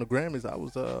song on the Grammys. I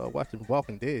was watching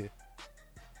Walking Dead.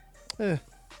 Yeah,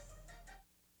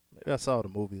 maybe I saw the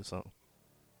movie or something.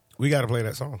 We got to play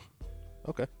that song.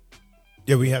 Okay,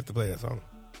 Yeah, we have to play that song.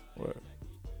 word.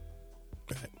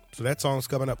 All right. So that song's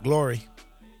coming up. Glory.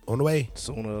 On the way.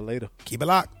 Sooner or later. Keep it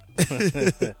locked.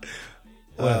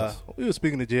 What else? We were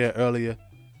speaking to Jared earlier.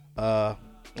 I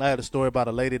had a story about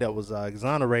a lady that was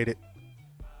exonerated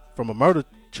from a murder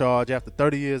charge after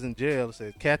 30 years in jail. It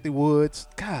says Kathy Woods.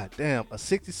 God damn, a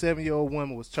 67-year-old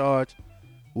woman was charged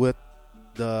with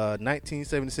the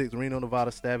 1976 Reno,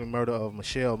 Nevada stabbing murder of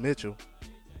Michelle Mitchell.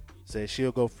 Said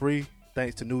she'll go free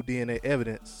thanks to new DNA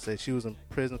evidence. Said she was in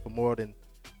prison for more than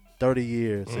 30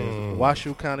 years. Says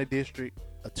Washoe County District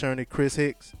Attorney Chris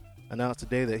Hicks announced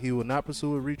today that he will not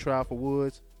pursue a retrial for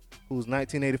Woods, whose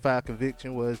 1985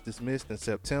 conviction was dismissed in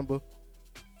September.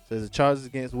 Says the charges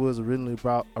against Woods originally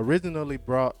brought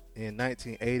in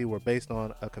 1980 were based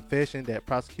on a confession that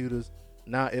prosecutors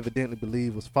now evidently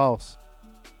believe was false.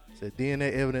 Said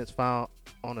DNA evidence found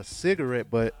on a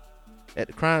cigarette butt at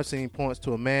the crime scene points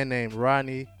to a man named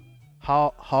Rodney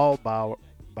Hallbauer,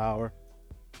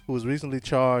 who was recently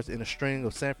charged in a string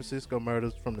of San Francisco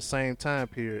murders from the same time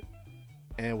period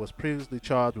and was previously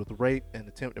charged with rape and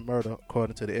attempted murder,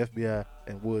 according to the FBI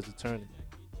and Woods' attorney.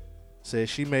 Says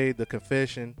she made the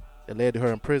confession that led to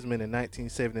her imprisonment in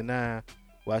 1979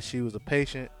 while she was a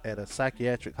patient at a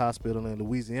psychiatric hospital in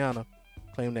Louisiana,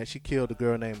 claiming that she killed a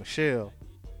girl named Michelle,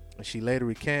 and she later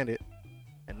recanted,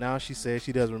 and now she says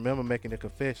she doesn't remember making the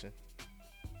confession.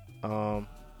 Damn,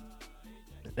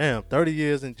 30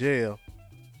 years in jail.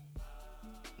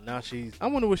 Now I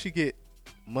wonder where she get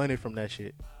money from that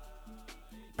shit.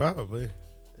 Probably.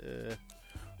 Yeah.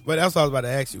 But that's what I was about to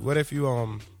ask you. What if you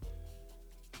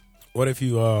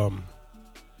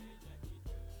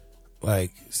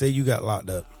like, say you got locked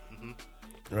up,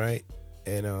 right?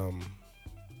 And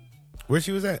where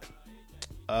she was at?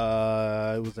 It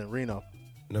was in Reno,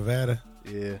 Nevada.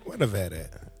 Yeah. Where Nevada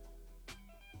at?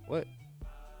 What?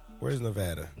 Where's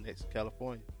Nevada? Next to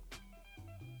California.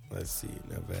 Let's see,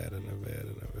 Nevada.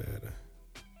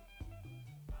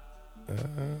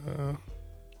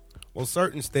 Well,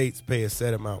 certain states pay a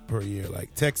set amount per year.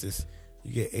 Like Texas,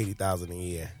 you get $80,000 a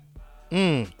year.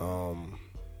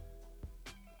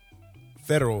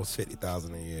 Federal is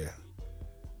 $50,000 a year.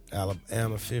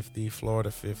 Alabama $50, Florida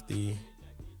 $50,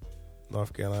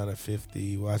 North Carolina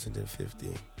 $50, Washington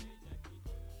 $50.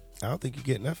 I don't think you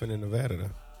get nothing in Nevada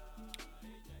though.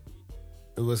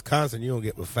 In Wisconsin, you don't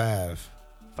get but $5,000.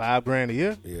 $5,000 a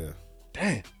year? Yeah.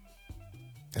 Damn.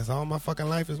 That's all my fucking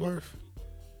life is worth.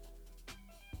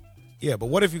 Yeah, but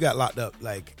what if you got locked up,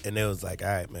 like, and it was like, all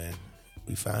right, man,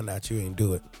 we found out you ain't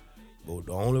do it, but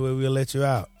the only way we'll let you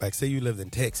out, like, say you lived in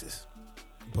Texas,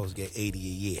 you're supposed to get $80 a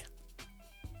year,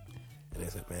 and they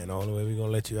said, man, the only way we're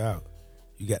gonna let you out,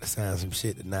 you got to sign some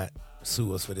shit to not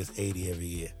sue us for this $80 every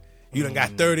year. You done got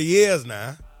 30 years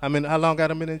now. I mean, how long got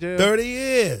him in jail? 30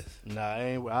 years. Nah,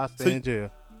 I'll stay in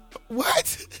jail.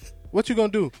 What? What you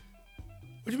gonna do?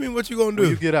 What you mean? What you gonna do?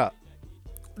 When you get out?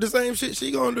 The same shit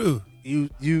she gonna do.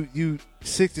 You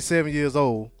 67 years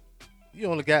old. You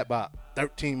only got about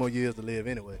 13 more years to live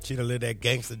anyway. She done lived that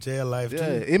gangster jail life too.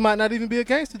 It might not even be a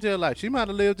gangster jail life. She might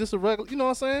have lived just a regular. You know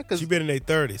what I'm saying? Cause she been in their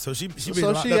 30s, so she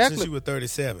been locked up since she was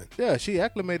 37. Yeah, she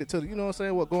acclimated to you know what I'm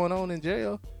saying. What going on in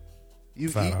jail? You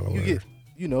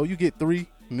get 3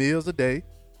 meals a day.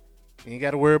 You ain't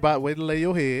got to worry about where to lay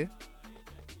your head.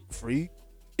 Free.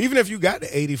 Even if you got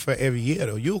the 80 for every year,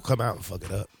 though, you'll come out and fuck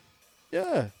it up.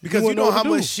 Yeah. Because you know how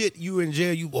much shit you in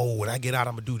jail, when I get out,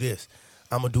 I'm going to do this.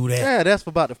 I'm going to do that. Yeah, that's for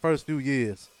about the first few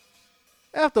years.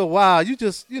 After a while, you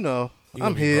just, I'm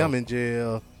here, broke. I'm in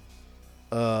jail.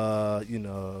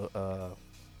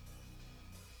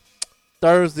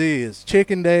 Thursday is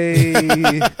chicken day.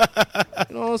 You know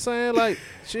what I'm saying? Like,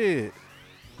 shit.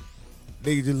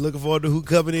 Niggas just looking forward to who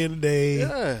coming in today.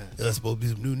 Yeah. There's supposed to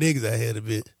be some new niggas out here a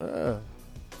bit.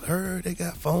 Heard they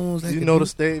got phones. To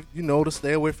stay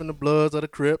away from the Bloods or the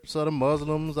Crips or the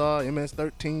Muslims or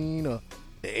MS-13 or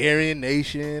the Aryan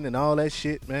Nation and all that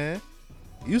shit, man.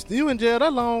 You in jail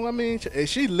that long? I mean, if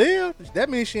she lived, that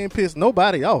means she ain't pissed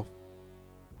nobody off.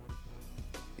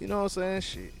 You know what I'm saying?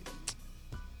 Shit.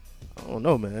 I don't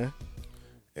know, man.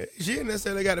 She ain't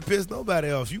necessarily got to piss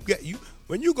nobody off.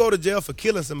 When you go to jail for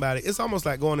killing somebody, it's almost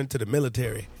like going into the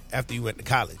military after you went to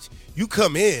college. You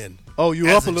come in. Oh, you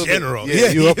as up a little general. bit.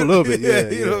 Yeah, you up a little bit. Yeah,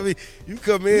 you know what I mean. You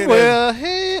come in.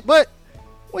 Well, but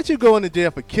what you going to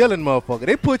jail for killing motherfuckers?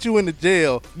 They put you in the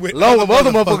jail along with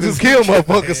other motherfuckers who kill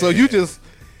motherfuckers. So you just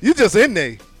in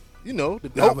there. You know.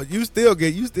 But you still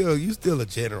a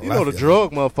general. You know the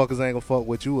drug motherfuckers ain't gonna fuck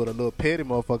with you, or the little petty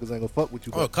motherfuckers ain't gonna fuck with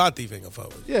you. Oh, car thief ain't gonna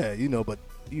fuck with you. Yeah, but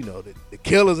the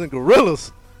killers and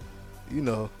gorillas.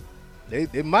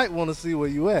 They might want to see where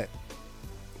you at.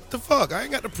 What the fuck? I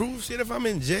ain't got to prove shit if I'm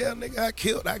in jail,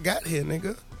 nigga. I got here,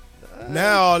 nigga.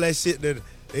 Now all that shit that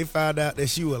they found out that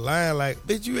she was lying, like,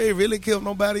 bitch, you ain't really killed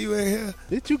nobody, you ain't here.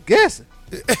 Bitch, you guessing.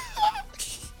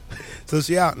 So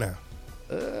she out now.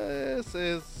 It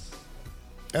says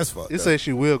that's fucked. It says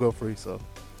she will go free, so.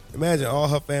 Imagine all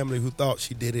her family who thought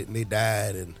she did it and they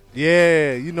died. And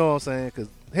yeah, you know what I'm saying? Because,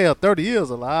 hell, 30 years,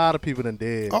 a lot of people done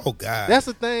dead. Oh, God. That's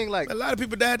the thing. Like, a lot of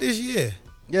people died this year.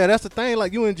 Yeah, that's the thing.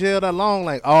 Like, you in jail that long,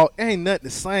 like, oh, ain't nothing the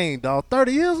same, dog.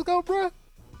 30 years ago, bro?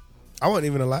 I wasn't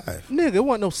even alive. Nigga, it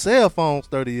wasn't no cell phones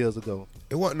 30 years ago.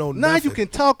 It wasn't no Now nothing. you can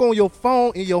talk on your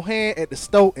phone in your hand at the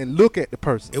store and look at the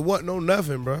person. It wasn't no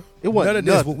nothing, bro. It wasn't None of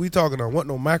this nothing. what we talking on. Wasn't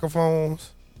no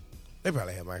microphones. They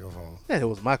probably had microphones. Yeah, there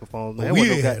was microphones, man. But There we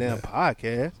wasn't no had goddamn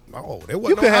podcast. No, there You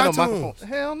wasn't could no have no iTunes. microphone.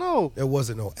 Hell no. There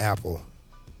wasn't no Apple.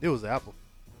 It was Apple.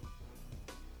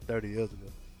 30 years ago.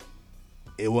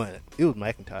 It wasn't. It was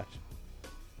Macintosh.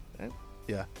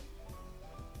 Yeah.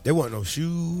 There wasn't no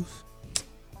shoes.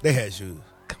 They had shoes.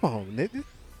 Come on, nigga.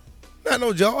 Not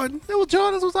no Jordan. That was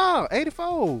Jordans was out.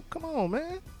 84. Come on,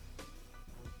 man.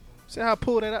 See how I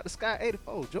pulled that out the sky?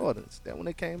 84 Jordans. That when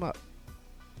they came out.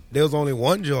 There was only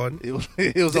one Jordan. It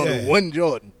was only Yeah. one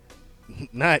Jordan.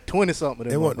 Not 20 something.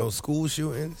 There wasn't no school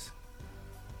shootings.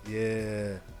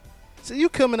 Yeah. So you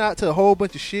coming out to a whole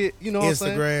bunch of shit, you know what I'm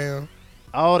saying? Instagram,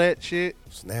 All that shit.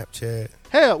 Snapchat.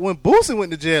 Hell, when Boosie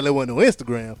went to jail, there wasn't no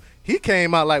Instagram. He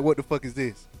came out like, what the fuck is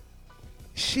this?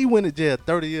 She went to jail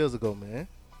 30 years ago, man.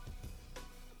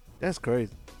 That's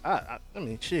crazy. I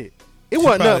mean, shit. It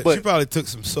wasn't nothing but she probably took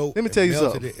some soap. Let me tell you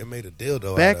melted something. it and made a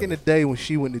dildo. back out in the of it. day when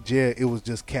she went to jail, it was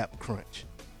just Captain Crunch.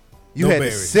 You No had to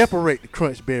berries. separate the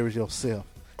Crunch berries yourself.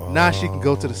 Now she can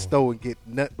go to the Oh. store and get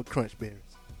nothing but Crunch berries.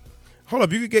 Hold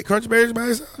up, you could get Crunch Berries by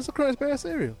yourself? It's a Crunch berry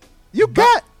cereal. You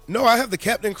got. No, I have the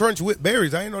Captain Crunch with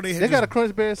berries. I didn't know they had They got a just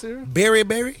Crunch berry cereal.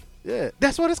 berry. Yeah,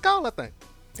 that's what it's called, I think.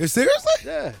 Seriously?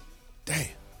 Yeah, Damn.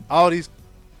 all these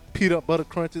peanut butter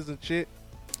crunches and shit.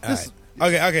 All This-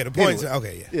 right. Okay. The point. Anyway.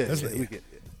 Okay, yeah. Yeah, That's yeah, what- we get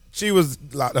it. She was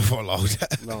locked up for a long time.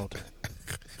 Long time.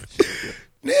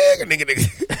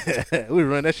 nigga. We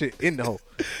run that shit in the hole.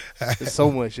 There's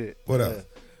so much shit. What else?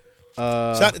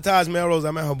 Yeah. Shout to Taj Melrose.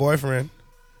 I met her boyfriend,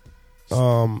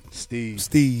 Steve.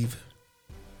 Steve.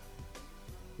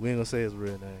 We ain't gonna say his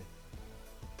real name.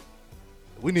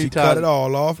 We need She Taj. cut it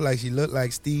all off like she looked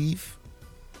like Steve.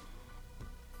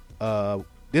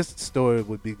 This story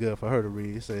would be good for her to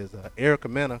read. It says Erica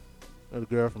Mena, the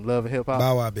girl from Love and Hip Hop.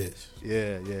 Bow Wow bitch.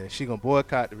 Yeah. She gonna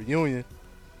boycott the reunion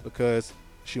because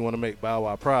she want to make Bow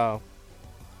Wow proud.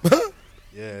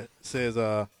 Yeah. It says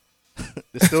the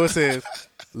story says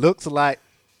looks like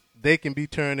they can be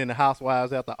turned into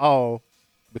housewives after all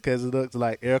because it looks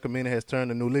like Erica Mena has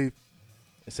turned a new leaf.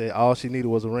 It said all she needed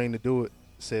was a ring to do it.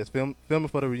 It says filming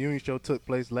for the reunion show took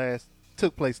place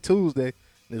Tuesday.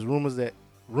 There's rumored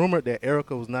that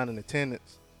Erica was not in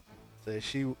attendance. Says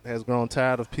she has grown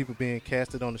tired of people being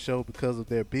casted on the show because of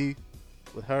their beef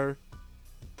with her,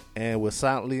 and will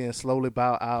silently and slowly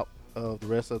bow out of the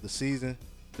rest of the season,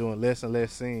 doing less and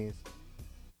less scenes.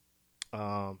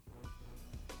 It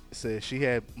says she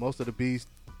had most of the beef.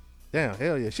 Damn,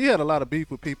 hell yeah, she had a lot of beef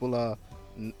with people.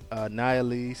 Nia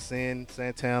Lee, Sin,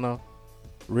 Santana,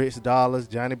 Rich Dollars,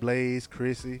 Johnny Blaze,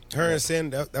 Chrissy. Her and Sin,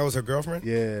 that was her girlfriend?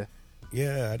 Yeah,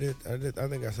 Yeah, I did. I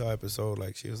think I saw an episode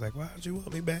like she was like, why don't you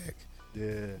want me back?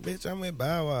 yeah, Bitch, I'm with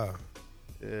Bow Wow.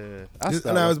 yeah.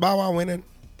 Now, is Bow Wow winning?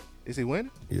 Is he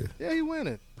winning? Yeah. Yeah, he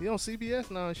winning. He on CBS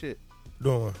now and shit.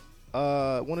 Doing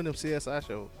what? One of them CSI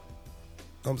shows.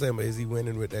 I'm saying, but is he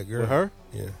winning with that girl? With her?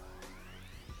 Yeah.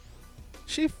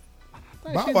 She. I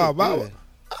think Bow she Wow, look Bow good. Wow.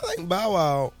 I think Bow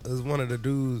Wow is one of the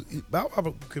dudes. Bow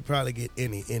Wow could probably get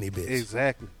any bitch.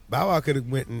 Exactly. Bow Wow could have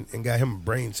went and got him a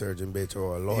brain surgeon bitch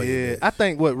or a lawyer. Yeah, bitch. I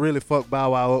think what really fucked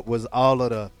Bow Wow up was all of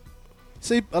the.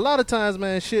 See, a lot of times,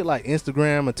 man, shit like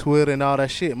Instagram and Twitter and all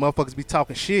that shit, motherfuckers be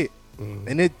talking shit,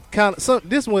 and it kind of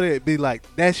this one it be like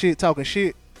that shit talking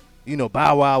shit. You know,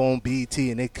 Bow Wow on BET,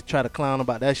 and they try to clown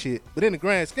about that shit. But in the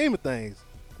grand scheme of things,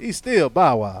 he's still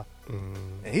Bow Wow,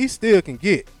 and he still can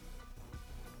get,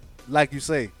 like you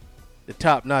say, the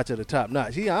top notch of the top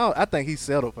notch. I think he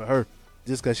settled for her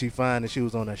just because she fine and she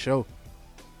was on that show.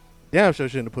 Damn sure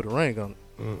shouldn't have put a ring on it.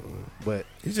 But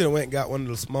He should have went and got one of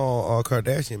the small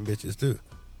Kardashian bitches too.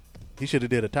 he should have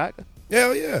did a tiger.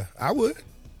 Hell yeah, I would.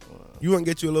 You wouldn't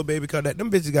get you a little baby Kardashian. Them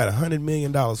bitches got $100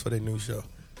 million for their new show.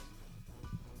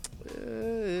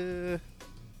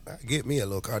 I'd get me a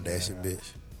little Kardashian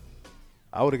bitch.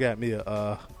 I would have got me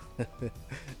a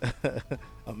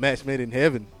a match made in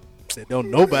heaven that don't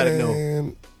nobody know.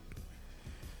 Man,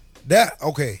 that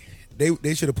okay.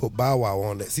 They should have put Bow Wow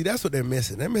on that. See, that's what they're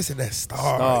missing. They're missing that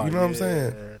star. You know what I'm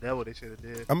saying? Yeah, that's what they should have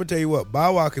did. I'm gonna tell you what.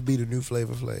 Bow Wow could be the new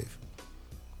Flavor Flav.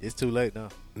 It's too late now.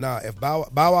 Nah, if Bow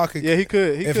Wow could, Yeah, he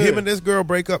could. if him and this girl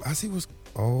break up, I see what's.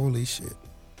 Holy shit!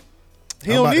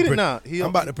 he I'm don't about need to it now. I'm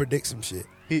about to predict some shit.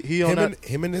 he on that.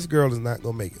 Him and this girl is not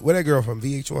gonna make it. Where that girl from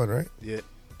VH1, right? Yeah,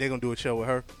 they gonna do a show with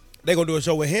her. They gonna do a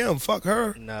show with him. Fuck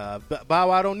her. Nah, Bow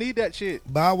Wow don't need that shit.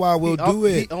 Bow Wow will do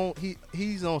it.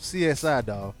 He's on CSI,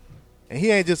 dog, And he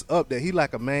ain't just up there. He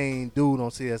like a main dude on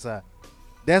CSI.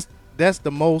 That's the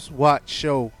most watched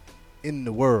show in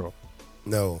the world.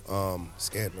 No,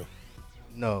 Scandal,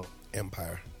 No.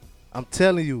 Empire. I'm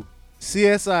telling you,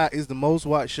 CSI is the most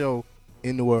watched show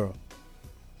in the world.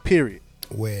 Period.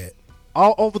 Where?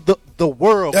 All over the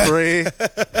world, Craig.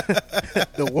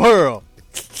 The world.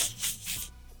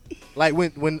 Like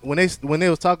when they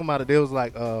was talking about it, they was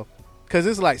like, cause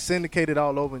it's like syndicated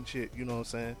all over and shit. You know what I'm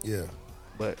saying? Yeah.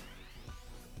 But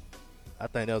I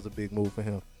think that was a big move for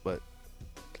him. But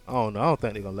I don't know. I don't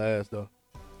think they're gonna last though.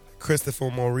 Christopher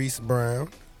Maurice Brown.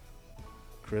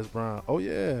 Chris Brown. Oh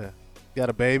yeah, got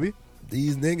a baby.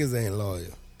 These niggas ain't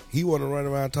loyal. He want to run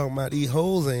around talking about these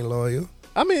hoes ain't loyal.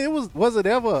 I mean, was it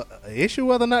ever an issue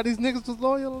whether or not these niggas was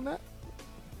loyal or not?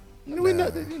 We know,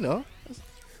 you know.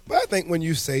 But I think when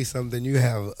you say something, you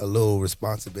have a little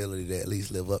responsibility to at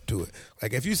least live up to it.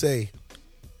 Like if you say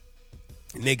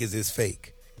niggas is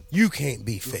fake, you can't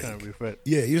be fake. Kind of reflect.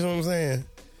 Yeah, you know what I'm saying?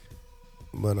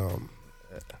 But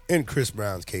in Chris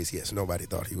Brown's case, yes, nobody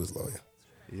thought he was loyal.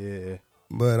 Yeah.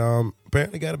 But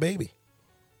apparently got a baby.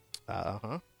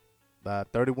 By a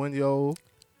 31-year-old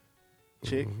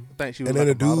chick. I think she was And then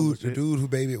like the a model and dude shit. who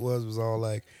baby it was all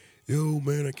like, yo,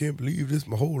 man, I can't believe this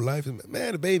my whole life.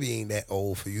 Man, the baby ain't that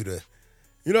old for you to,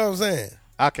 you know what I'm saying?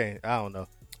 I don't know.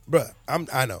 Bruh,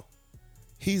 I know.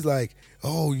 He's like,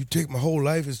 oh, you take my whole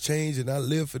life has changed and I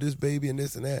live for this baby and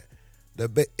this and that.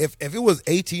 If it was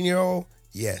 18-year-old,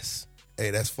 yes.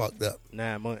 Hey, that's fucked up.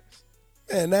 9 months.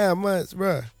 Man, 9 months,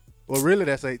 bruh. Well, really,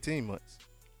 that's 18 months.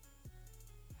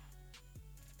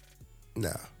 Nah.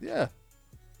 Yeah.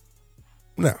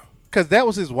 No. Because that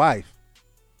was his wife.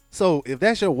 So if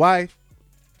that's your wife,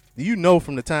 you know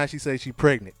from the time she says she's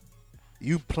pregnant,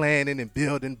 you planning and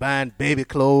building, buying baby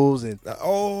clothes and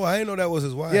Oh, I didn't know that was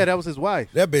his wife. yeah, that was his wife.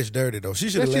 That bitch dirty though. She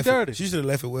should have Yeah, she left dirty. it. She should have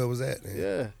left it where it was at. Man.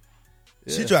 Yeah.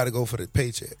 She Yeah. tried to go for the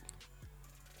paycheck.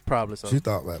 Probably so. She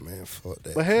thought, man, fuck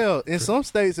that. But hell, in some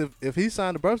states, if he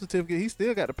signed a birth certificate, he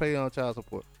still got to pay on child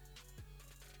support.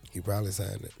 He probably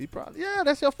signed it. He probably, yeah,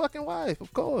 that's your fucking wife,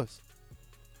 of course.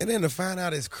 And then to find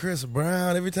out it's Chris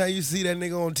Brown, every time you see that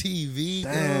nigga on TV.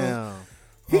 Damn.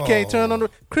 Yo, He can't turn on the.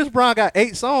 Chris Brown got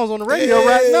 8 songs on the radio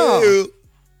right now.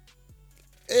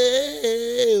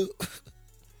 Ew.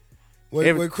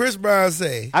 When Chris Brown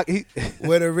say,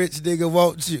 where the rich nigga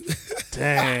wants you,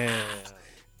 Damn.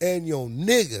 and your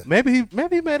nigga Maybe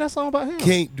he made that song about him.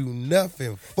 can't do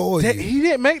nothing for you. He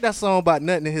didn't make that song about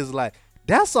nothing in his life.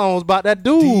 That song was about that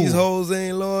dude. These hoes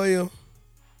ain't loyal.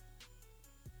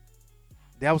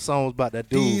 That song was about that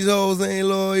dude. These hoes ain't It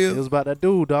loyal. was about that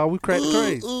dude, dog. We cracked the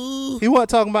craze. Ooh. He wasn't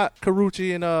talking about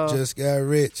Karuchi and Just got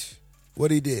rich.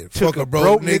 What he did? Took Fuck a a broke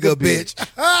broke nigga, nigga,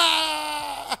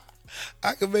 bitch.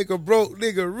 I can make a broke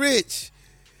nigga rich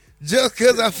just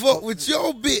because I fuck with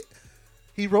your bitch.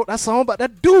 He wrote that song about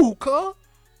that dude, cuz.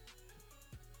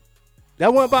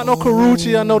 That wasn't about no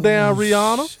Karuchi or no damn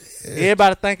Rihanna. Shit.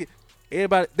 Everybody think it.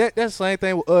 That's the same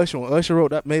thing with Usher. When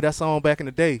Usher made that song back in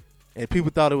the day, and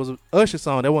people thought it was an Usher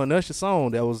song. That wasn't an Usher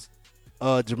song. That was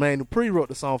Jermaine Dupri wrote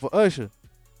the song for Usher.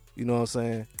 You know what I'm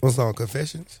saying? What's on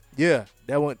Confessions? Yeah,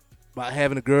 that wasn't about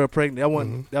having a girl pregnant. That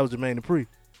wasn't. That was Jermaine Dupri.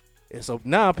 And so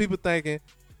now people thinking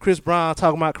Chris Brown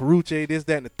talking about Karuchi, this,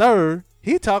 that, and the third.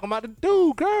 He talking about the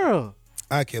dude, girl.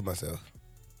 I kill myself.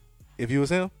 If you was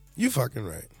him, You fucking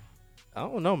right. I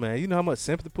don't know, man. You know how much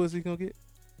sympathy pussy you gonna get?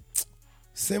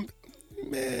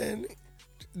 Man,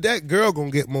 that girl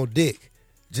gonna get more dick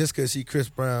just because she Chris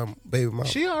Brown baby mama.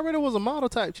 She already was a model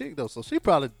type chick though, so she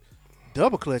probably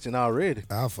double clutching already.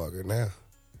 I'll fuck her now.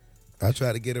 I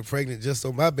try to get her pregnant just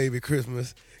so my baby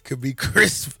Christmas could be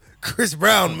Chris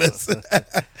Brown miss.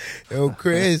 Yo,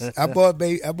 Chris, I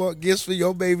bought gifts for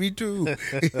your baby too.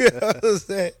 You know what I'm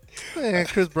saying? Man,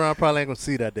 Chris Brown probably ain't gonna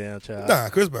see that damn child. Nah,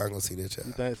 Chris Brown gonna see that child.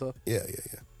 You think so? Yeah.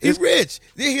 He's rich.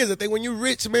 Here's the thing: when you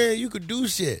rich, man, you could do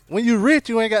shit. When you rich,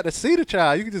 you ain't got to see the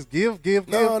child. You can just give.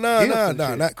 No, shit.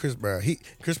 not Chris Brown.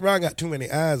 Chris Brown got too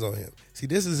many eyes on him. See,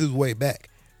 this is his way back.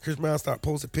 Chris Brown start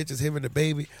posting pictures him and the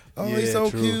baby. Oh, Yeah, he's so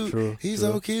true, cute. true, He's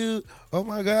true. so cute. Oh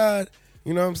my God.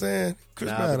 You know what I'm saying? Chris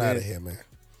Brown but out then- of here, man.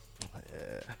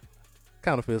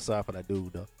 Kind of feel sorry for that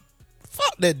dude though.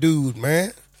 Fuck that dude,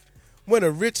 man. When a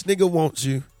rich nigga wants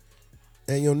you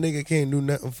and your nigga can't do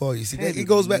nothing for you. See, Can't it do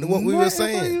goes back to what we were nothing for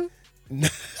saying. you?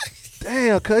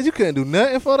 Damn, cuz you couldn't do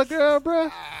nothing for the girl,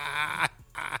 bro.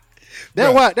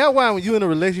 That's why when you in a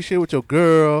relationship with your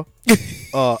girl,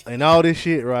 and all this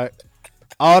shit, right?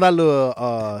 All that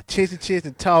little chitty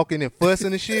talking and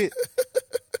fussing and shit.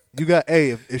 You got,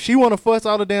 if she want to fuss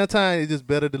all the damn time, it's just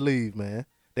better to leave, man.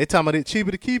 They talking about it cheaper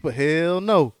to keep her. Hell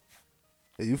no.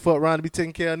 You fuck around to be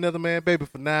taking care of another man baby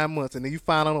for 9 months, and then you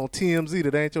find out on TMZ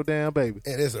that ain't your damn baby.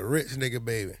 And it's a rich nigga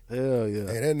baby. Hell yeah.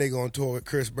 And that nigga on tour with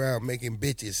Chris Brown making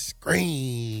bitches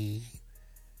scream.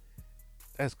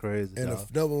 That's crazy, And dog.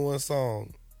 the number one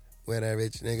song, When That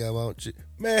Rich Nigga Want You.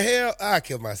 Man, hell, I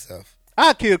kill myself.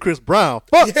 I kill Chris Brown.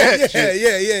 Fuck that shit.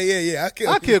 Yeah.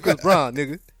 I kill Chris Brown,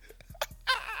 nigga.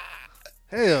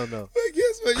 Hell no. But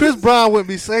guess what? Chris Brown wouldn't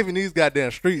be safe in these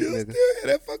goddamn streets, You nigga. still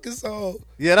hear that fucking song.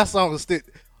 Yeah, that song will stick.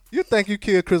 You think you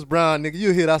kill Chris Brown, nigga?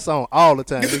 You hear that song all the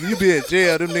time, nigga. You be in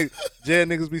jail. Them jail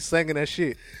niggas be singing that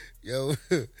shit. Yo,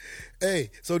 hey,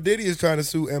 so Diddy is trying to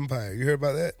sue Empire. You heard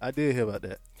about that? I did hear about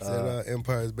that. Said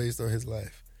Empire is based on his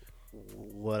life.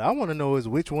 What I want to know is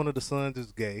which one of the sons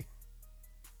is gay.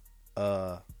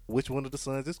 Which one of the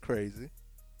sons is crazy,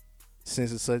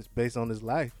 since it's such based on his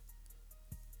life.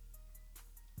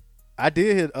 I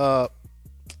did hear.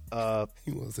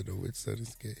 He wants to know which son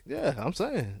is gay. Yeah, I'm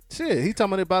saying shit. He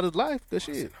talking about his life. Cause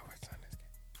He shit, wants to know which son is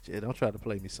gay. shit. Don't try to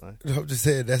play me, son. I'm just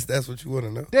saying that's what you want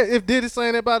to know. Yeah, if Diddy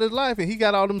saying that about his life, and he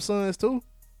got all them sons too,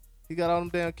 he got all them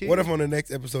damn kids. What if on the next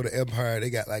episode of Empire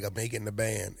they got like a making the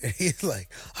band and he's like,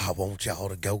 I want y'all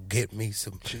to go get me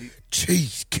some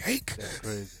cheesecake. That's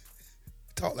crazy.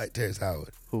 Talk like Terrence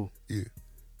Howard. Who? You.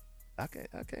 I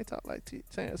can't talk like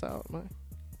Terrence Howard, man.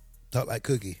 Talk like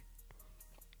Cookie.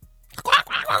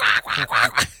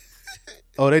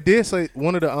 Oh, they did say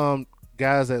one of the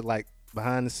guys that like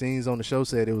behind the scenes on the show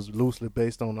said it was loosely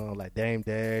based on like Dame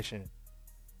Dash and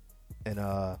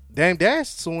Dame Dash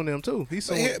suing them too. He's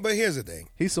suing. But here's the thing.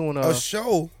 He's suing A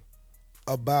show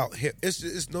about him,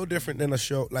 it's no different than a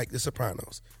show like The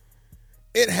Sopranos.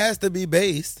 It has to be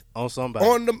based on somebody.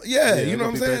 on the Yeah, you know what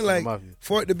I'm it's gonna be saying? based on the Like mafia.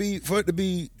 for it to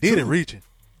be Did it true, reaching?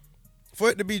 for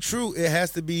it to be true, it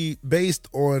has to be based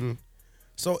on.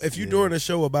 So if you're doing a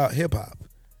show about hip hop,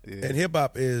 Yeah. and hip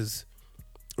hop is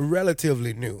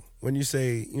relatively new, when you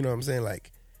say, you know what I'm saying,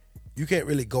 like you can't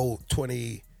really go 20,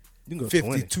 You can go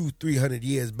 52, 300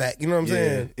 years back. You know what I'm 20.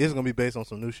 saying? Yeah, it's gonna be based on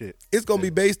some new shit. It's gonna be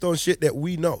based on shit that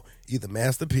we know, either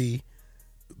Master P,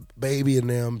 Baby and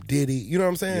them, Diddy. You know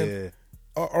what I'm saying? Yeah,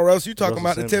 Or else you talking Russell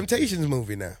about the Simmons. Temptations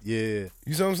movie now. yeah.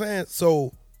 You see what I'm saying?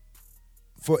 So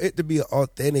for it to be an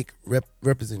authentic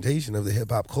representation of the hip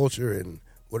hop culture and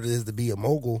what it is to be a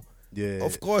mogul, Yeah.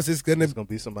 of course it's gonna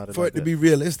be somebody for like it to that. be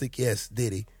realistic. Yes,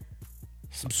 Diddy,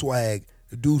 some swag.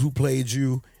 The dude who played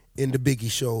you in the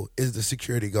Biggie show is the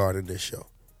security guard in this show.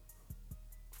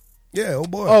 Yeah, oh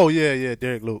boy. Oh yeah,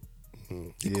 Derek Luke.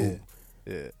 He Yeah, cool.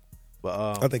 yeah.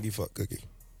 But I think he fucked Cookie.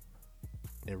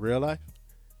 in real life,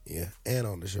 Yeah, and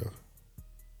on the show.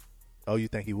 oh, you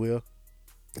think he will?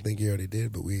 I think he already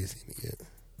did, but we ain't seen it yet.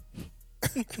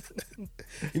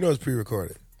 You know it's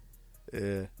pre-recorded.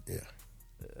 Yeah. Yeah.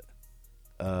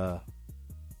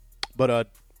 But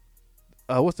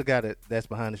what's the guy that's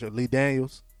behind the show? Lee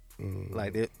Daniels. Mhm.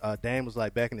 Like that. Dame was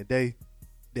like back in the day,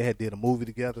 they had did a movie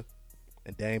together,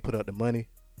 and Dame put up the money,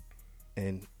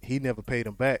 and he never paid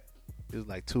him back. It was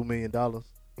like $2 million.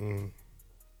 Mhm.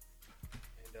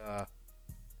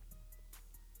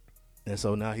 And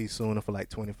so now he's suing him for like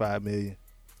 $25 million.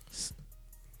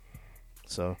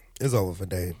 So It's over for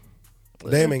Dame.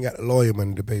 Dame ain't got the lawyer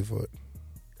money to pay for it.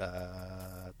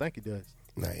 I think he does.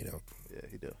 Nah, he don't. Yeah,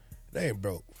 he does. They ain't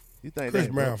broke. You think Chris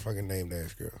Dame Brown broke? fucking named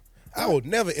Dash girl. I would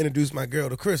never introduce my girl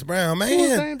to Chris Brown, Who's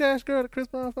man. Dame Dash girl that Chris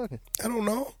Brown fucking? I don't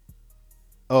know.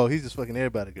 Oh, he's just fucking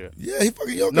everybody girl. Yeah, he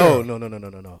fucking your No, girl.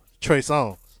 no. Trey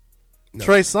Songz. No.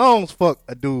 Trey Songz fucked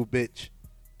a dude, bitch,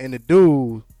 and the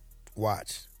dude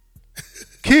Watch.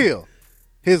 killed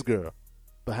his girl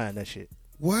behind that shit.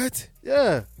 What?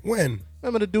 Yeah, When?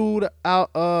 remember the dude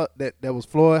out that was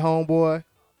Floyd homeboy,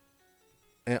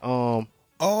 and Oh,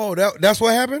 that's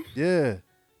what happened? yeah,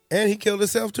 And he killed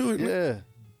himself too? yeah,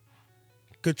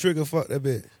 Could Trigger fuck that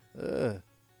bitch.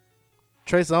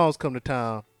 Trey Songz come to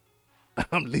town.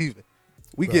 I'm leaving.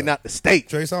 We getting out the state.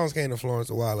 Trey Songz came to Florence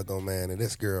a while ago, man, and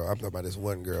this girl, I'm talking about this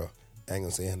one girl, I ain't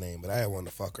gonna say her name, but I had wanted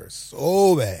to fuck her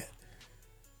so bad.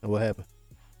 And what happened?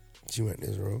 She went in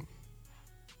his room.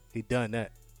 He done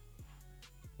that.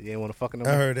 He ain't want to fuck no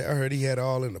I more. heard he had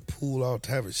all in the pool, all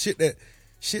type of shit that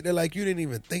like you didn't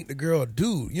even think the girl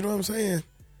do. You know what I'm saying?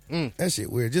 That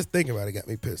shit weird. Just thinking about it got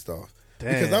me pissed off.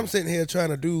 Because Damn. I'm sitting here trying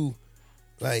to do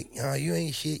like, oh, you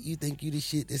ain't shit. You think you the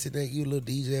shit, this and that, you a little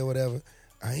DJ or whatever.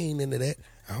 I ain't into that.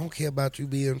 I don't care about you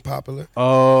being popular.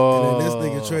 Oh, And then this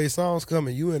nigga Trey Songz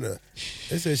coming. You in a?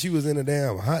 They said she was in a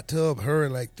damn hot tub. Her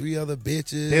and like 3 other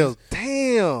bitches.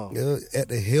 Damn. At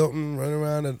the Hilton, running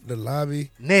around the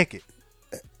lobby. Naked.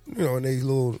 You know, in these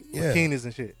little Bikinis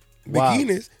and shit. Wow.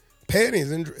 bikinis,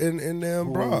 panties, and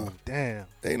damn bra. Ooh, damn.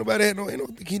 Ain't no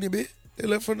bikini bitch. They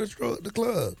left from the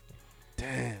club.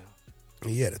 Damn.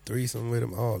 He had a threesome with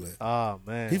him, all that. Oh,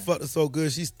 man. He fucked her so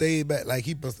good, she stayed back. Like,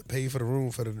 he must have paid for the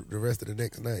room for the rest of the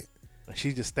next night.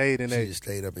 She just stayed in there. She just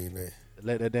stayed up in there.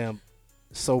 Let that damn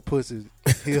pussy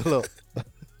heal up.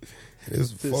 It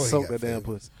was before Just he soak got that damn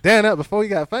famous. pussy. Damn, that before he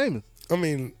got famous. I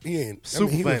mean, he ain't.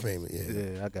 Super he was famous. famous,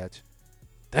 yeah. Yeah, I got you.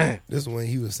 Damn. This one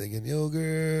he was singing, "Yo,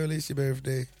 girl, it's your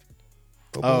birthday.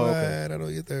 Open Oh, wide, okay. I know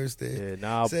you're thirsty. Yeah,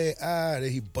 nah. Say Then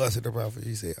he busted her mouth and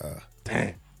he said,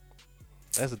 Damn.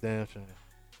 That's a damn shame.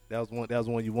 That was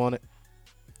one you wanted.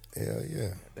 Hell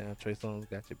yeah. Damn, Trey Songz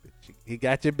got your bitch. He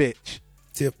got your bitch.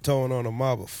 Tiptoeing on a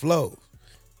marble floor.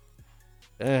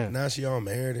 Damn. Now she all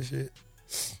married and shit.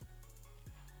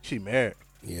 She married.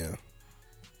 Yeah.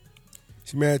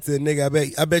 She married to a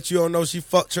nigga. I bet you don't know she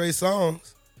fucked Trey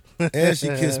Songz. And she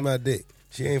kissed my dick.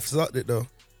 She ain't sucked it though.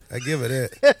 I give her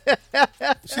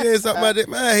that. She ain't sucked my dick.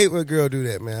 Man, I hate when a girl do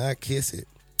that, man. I kiss it.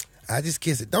 I just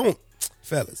kiss it.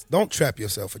 Fellas, don't trap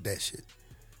yourself with that shit.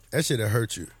 That shit'll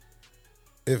hurt you.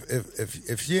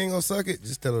 If she ain't gonna suck it,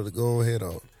 just tell her to go ahead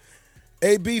on.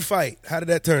 AB fight. How did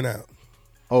that turn out?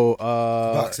 Oh,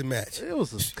 Boxing match. It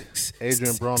was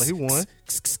Adrian Broner. He won.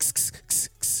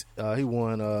 He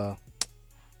won.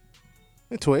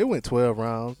 It went 12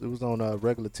 rounds. It was on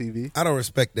regular TV. I don't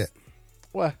respect that.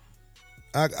 Why?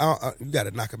 You got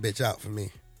to knock a bitch out for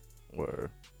me. Word.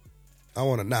 I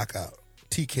want a knockout.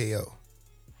 TKO.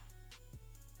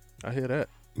 I hear that.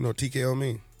 You know what TKO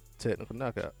mean? Technical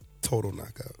knockout. Total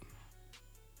knockout.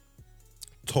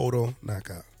 Total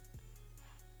knockout.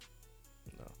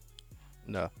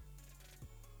 No.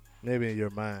 Maybe in your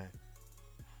mind.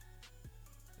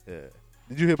 Yeah.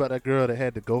 Did you hear about that girl that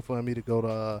had to GoFundMe to go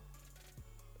to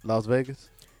Las Vegas?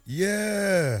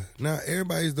 Yeah. Now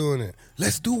everybody's doing it.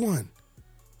 Let's do one.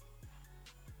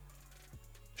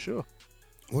 Sure.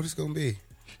 What it's gonna be?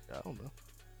 I don't know.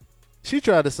 She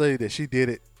tried to say that she did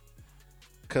it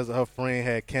because her friend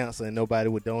had cancer and nobody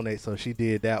would donate, so she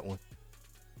did that one.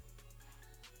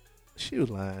 She was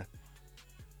lying.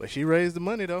 But she raised the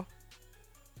money, though.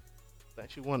 I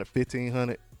think she wanted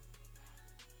 $1,500.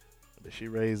 But she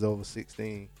raised over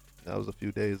 16. That was a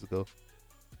few days ago.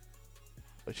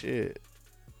 But shit.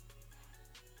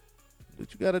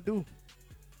 What you gotta do?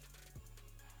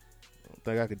 I don't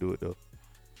think I could do it, though.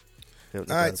 All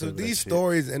right, so these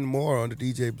stories and more on the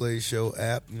DJ Blaze Show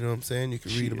app. You know what I'm saying? You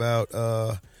can read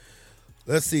about,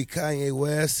 let's see, Kanye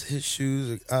West, his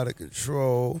shoes are out of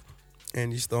control.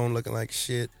 Andy Stone looking like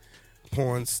shit.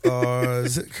 Porn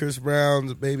stars. Chris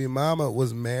Brown's baby mama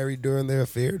was married during their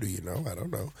affair. Do you know? I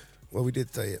don't know. Well, we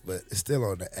did tell you, but it's still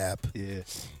on the app. Yeah.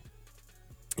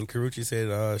 And Karrueche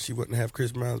said she wouldn't have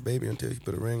Chris Brown's baby until she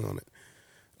put a ring on it.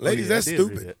 Ladies, that's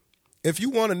stupid. If you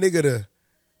want a nigga to...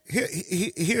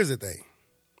 Here's the thing.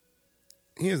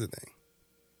 Here's the thing.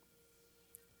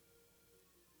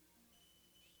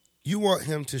 You want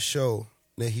him to show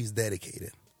that he's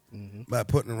dedicated by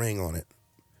putting a ring on it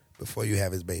before you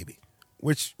have his baby,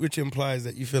 which implies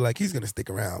that you feel like he's gonna stick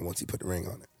around once he put the ring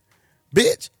on it.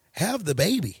 Bitch, have the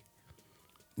baby.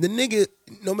 The nigga,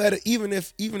 no matter even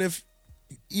if he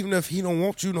don't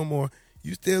want you no more,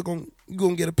 you still gonna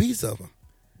get a piece of him.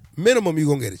 Minimum, you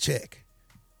gonna get a check.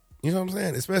 You know what I'm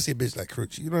saying? Especially a bitch like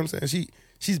Karrueche. You know what I'm saying?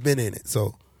 She's been in it,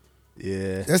 so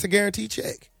yeah, that's a guaranteed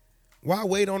check. Why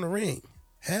wait on the ring?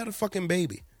 Have the fucking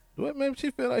baby. What? Maybe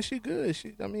she feel like she good.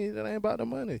 I mean, it ain't about the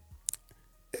money.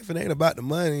 If it ain't about the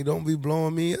money, don't be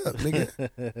blowing me up,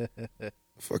 nigga.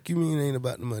 Fuck you mean it ain't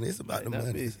about the money? It's about the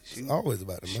money. It's always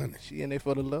about the money. She in there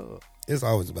for the love. It's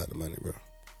always about the money, bro.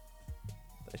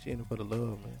 She in there for the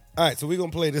love, man. All right, so we're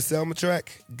going to play this Selma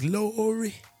track,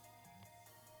 Glory.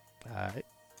 All right.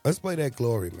 Let's play that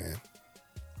Glory, man.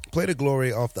 Play the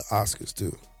Glory off the Oscars,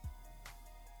 too.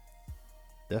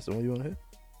 That's the one you want to hear?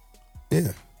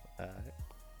 Yeah. All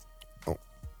right.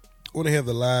 Want to hear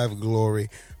the live Glory.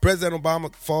 President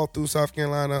Obama fall through South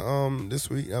Carolina this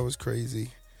week. That was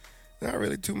crazy. Not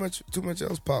really too much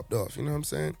else popped off. You know what I'm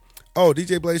saying? Oh,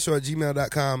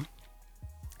 DJBlazeShow@gmail.com.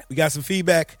 We got some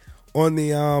feedback on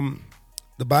the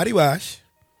body wash.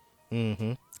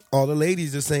 Mm-hmm. All the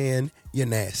ladies are saying you're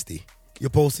nasty. You're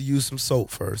supposed to use some soap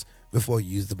first before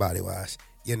you use the body wash.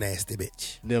 You're nasty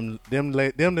bitch. Them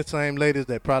the same ladies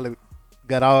that probably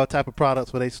got all type of products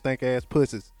for they stink ass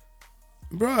pussies.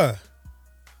 Bruh.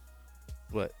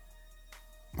 What?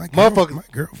 My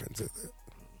girlfriend said that.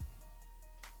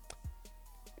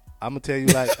 I'm gonna tell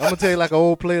you like an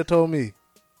old player told me.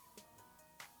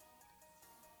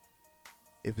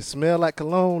 If it smell like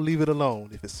cologne, leave it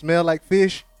alone. If it smell like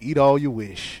fish, eat all you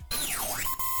wish. Do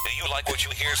you like what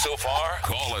you hear so far?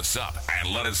 Call us up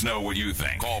and let us know what you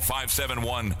think. Call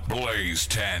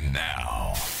 571-BLAZE-10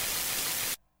 now.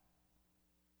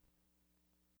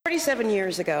 47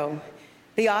 years ago,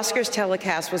 the Oscars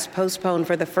telecast was postponed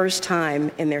for the first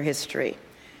time in their history.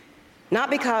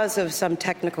 Not because of some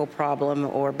technical problem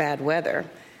or bad weather,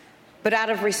 but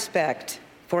out of respect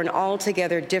for an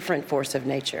altogether different force of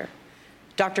nature,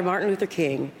 Dr. Martin Luther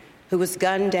King, who was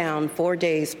gunned down 4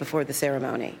 days before the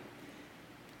ceremony.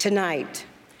 Tonight,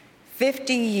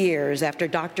 50 years after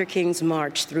Dr. King's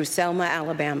march through Selma,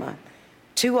 Alabama,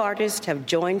 two artists have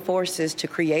joined forces to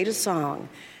create a song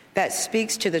that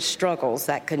speaks to the struggles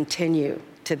that continue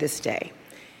to this day.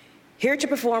 Here to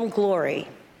perform Glory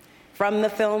from the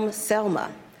film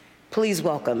Selma, please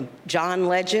welcome John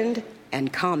Legend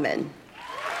and Common.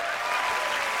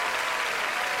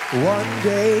 One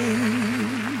day,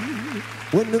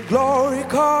 when the glory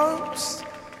comes,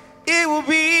 it will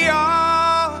be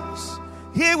ours,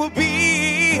 it will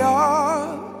be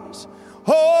ours.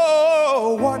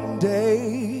 Oh, one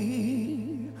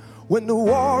day, when the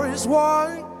war is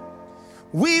won,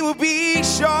 we will be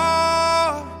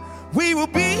sure, we will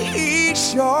be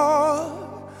sure.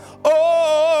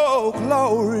 Oh,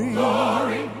 glory,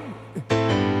 glory,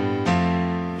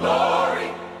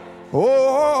 glory.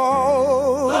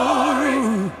 Oh,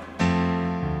 glory,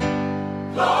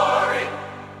 glory.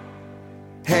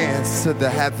 Hands to the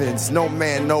heavens, no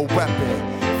man, no weapon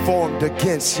formed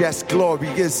against, yes, glory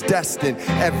is destined.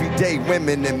 Every day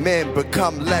women and men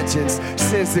become legends.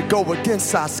 Sins that go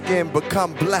against our skin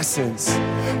become blessings.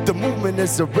 The movement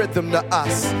is a rhythm to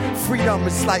us. Freedom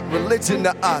is like religion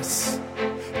to us.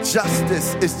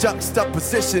 Justice is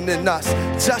juxtaposition in us.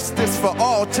 Justice for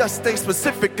all, just ain't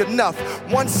specific enough.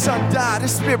 One son died,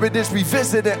 his spirit is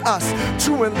revisiting us.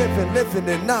 True and living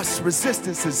in us.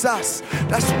 Resistance is us.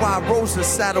 That's why Rosa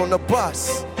sat on the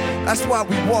bus. That's why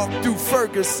we walk through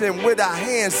Ferguson with our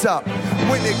hands up.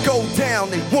 When it go down,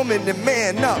 they woman and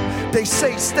man up. They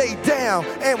say stay down,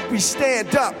 and we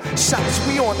stand up. Shots,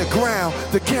 we on the ground,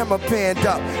 the camera panned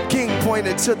up. King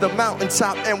pointed to the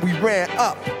mountaintop, and we ran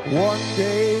up. One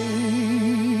day,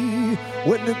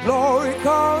 when the glory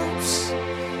comes,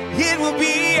 it will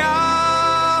be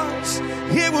ours,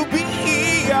 it will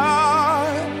be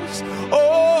ours.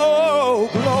 Oh,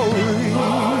 glory.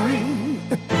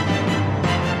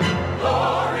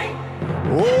 Glory.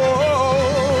 Oh,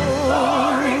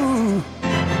 glory.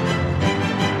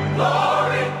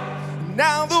 Glory.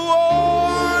 Now the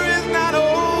war is not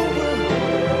over.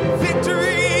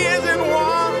 Victory isn't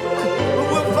won. But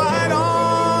we'll fight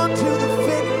on to the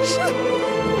finish.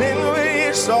 Then when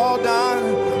it's all done,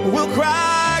 we'll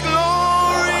cry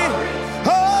glory.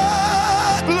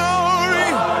 Oh, glory.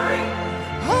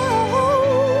 Oh,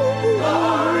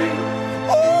 glory.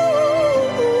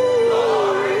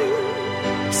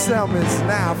 Selma's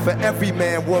now for every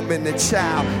man, woman, and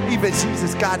child. Even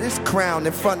Jesus got his crown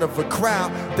in front of a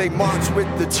crowd. They march with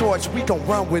the torch, we gon'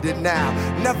 run with it now.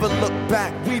 Never look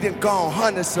back, we done gone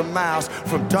hundreds of miles.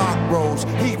 From dark roads,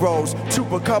 heroes, to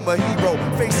become a hero.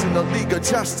 Facing the League of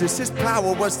Justice, his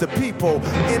power was the people.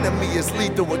 Enemy is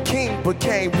lethal, a king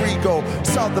became regal.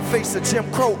 Saw the face of Jim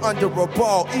Crow under a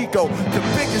bald ego. The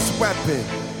biggest weapon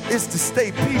is to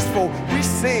stay peaceful. We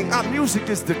sing, our music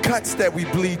is the cuts that we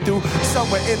bleed through.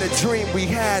 Somewhere in a dream we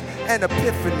had an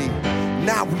epiphany.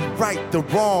 Now we right the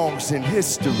wrongs in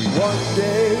history. One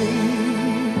day,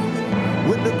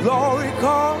 when the glory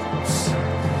comes,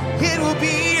 it will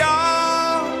be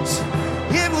ours,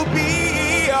 it will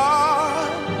be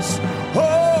ours.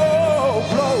 Oh,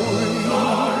 glory,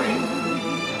 glory,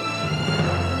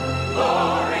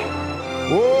 glory.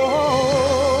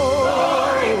 Oh,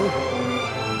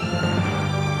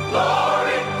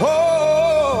 glory.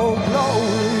 Oh, glory.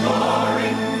 Glory.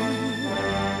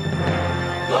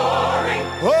 Glory.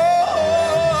 Oh,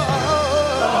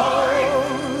 glory.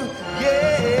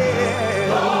 Yeah.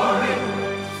 Glory.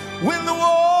 When the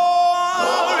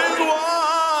war is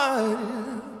won.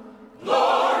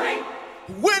 Glory.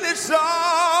 When it's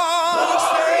all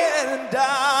said and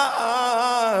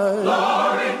done.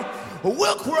 Glory.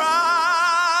 We'll cry.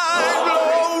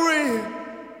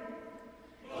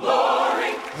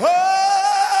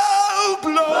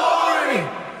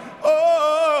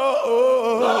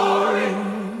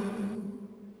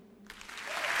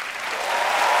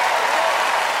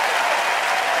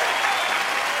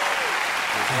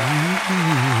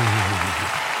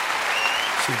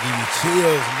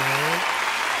 Chills, man.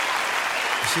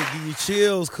 Shit give you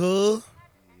chills, cuz.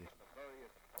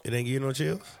 It ain't give you no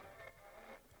chills?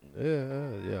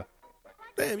 Yeah.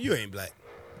 Damn, you ain't black.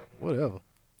 Whatever.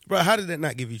 Bro, how did that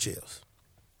not give you chills?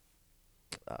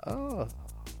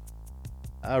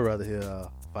 I'd rather hear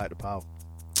Fight the Power.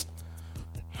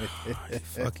 You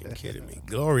fucking kidding me.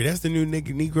 Glory, that's the new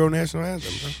Negro national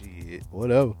anthem, bro. Shit,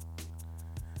 whatever.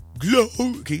 Glory.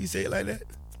 Can you say it like that?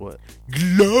 what?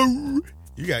 Glow.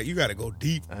 You got to go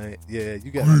deep. You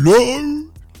got Glow.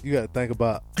 to think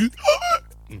about.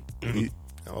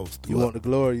 Oh, You want the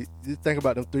glory? You think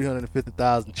about them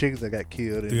 350,000 chickens that got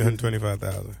killed.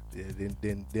 325,000. Yeah,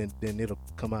 then it'll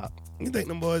come out. You think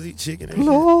them boys eat chicken? And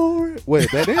Glory.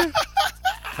 Wait, that is?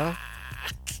 Huh?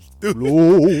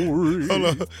 Glory. Hold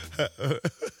on.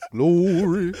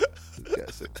 Glory.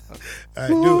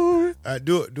 All right,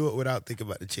 do it without thinking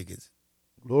about the chickens.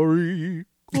 Glory.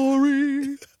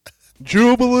 Glory.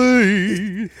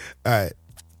 Jubilee. All right.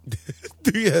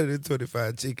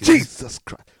 325 chickens. Jesus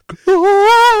Christ.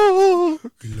 Glory.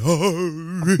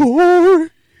 Glory. Glory.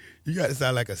 You got to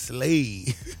sound like a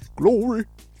slave. Glory.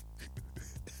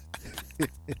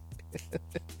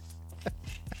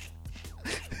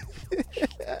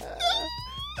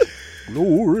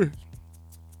 Glory.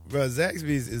 Bro,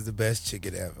 Zaxby's is the best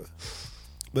chicken ever.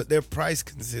 But their price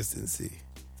consistency.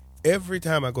 Every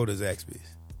time I go to Zaxby's,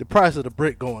 The price of the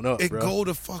brick going up, it bro. go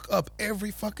the fuck up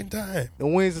every fucking time. The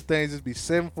wings and things just be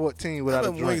 $7.14 without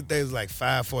a Wing drink. things was like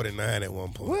 $5.49 at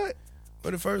one point. What?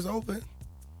 When it first opened.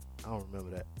 I don't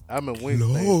remember that. I remember wings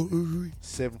and things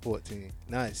 $7.14.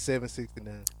 Now it's $7.69.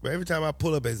 But every time I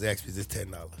pull up at Zaxby's, it's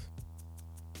 $10.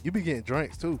 You be getting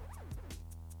drinks too.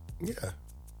 Yeah.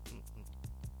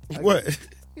 What?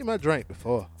 Get my drink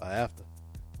before or after.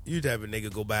 You type of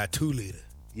nigga go buy a 2 liter.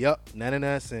 Yep,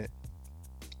 99 cents.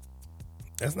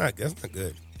 That's not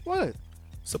good. What?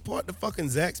 Support the fucking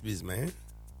Zaxby's, man.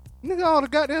 Nigga, all the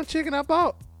goddamn chicken I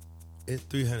bought. It's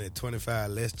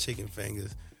 325 less chicken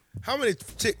fingers. How many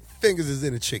fingers is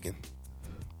in a chicken?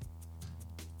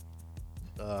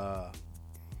 Probably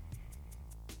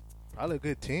a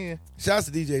good 10. Shouts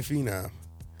to DJ Phenom.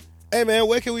 Hey, man,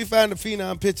 where can we find the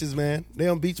Phenom pictures, man? They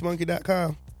on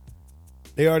beachmonkey.com.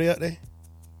 They already up there?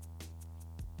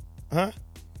 Huh?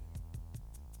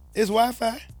 It's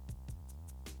Wi-Fi?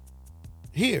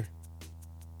 Here.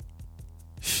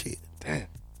 Shit. Damn.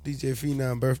 DJ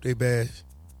Phenom birthday bash.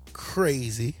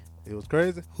 Crazy. It was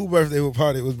crazy. Who birthday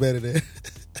party was better than?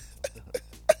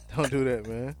 Don't do that,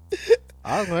 man.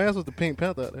 I was going to ask what's the Pink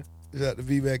Panther out there. Shout to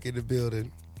be back in the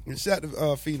building. And shout to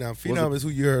Phenom. Phenom is who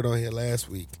you heard on here last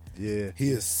week. Yeah. He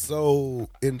is so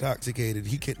intoxicated,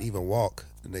 he couldn't even walk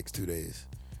the next 2 days.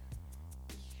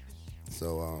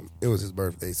 So it was his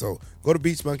birthday. So go to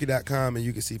beachmonkey.com and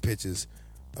you can see pictures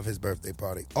of his birthday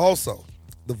party. Also,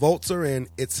 the votes are in.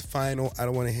 It's final. I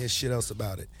don't want to hear shit else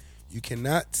about it. You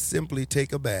cannot simply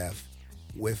take a bath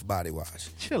with body wash.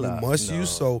 Chill you out. must No. use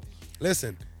soap.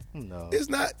 Listen, No. it's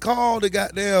not called a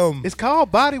goddamn... It's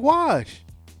called body wash.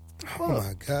 Oh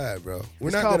my God, bro! We're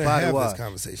It's not called gonna body have wash. this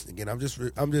conversation again. I'm just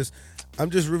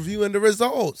reviewing the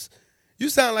results. You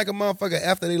sound like a motherfucker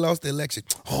after they lost the election.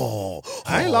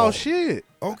 I ain't lost shit.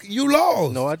 Okay, you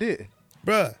lost. No, I didn't.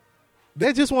 Bruh.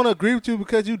 They just want to agree with you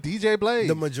because you DJ Blaze.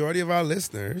 The majority of our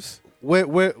listeners.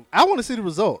 Where I want to see the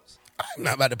results. I'm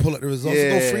not about to pull up the results.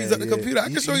 Yeah, Go freeze up the computer. I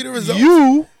can show you the results.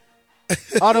 You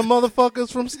are the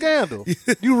motherfuckers from Scandal.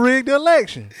 You rigged the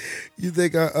election. You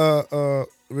think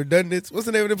Redundance? What's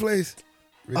the name of the place?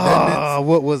 Redundance.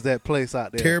 What was that place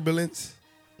out there? Turbulence.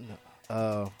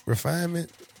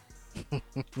 Refinement.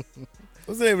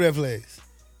 What's the name of that place?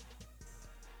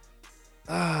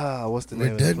 What's the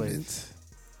name of the place?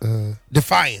 Redundance.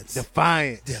 Defiance.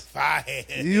 Defiance.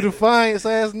 Defiance. You defiance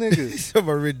ass niggas. Some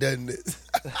are redundant.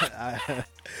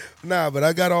 Nah, but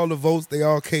I got all the votes. They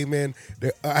all came in.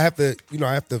 I have to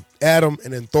add them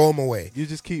and then throw them away. You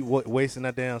just keep wasting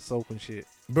that damn soap and shit.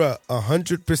 Bruh,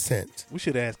 100%. We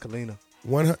should ask Kalina.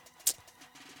 100.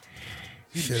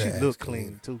 She look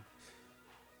clean too.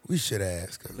 We should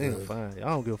ask her. Kalina fine. I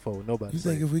don't give a fuck with nobody. You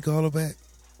think if we call her back?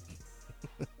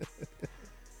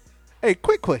 Hey,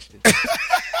 quick question.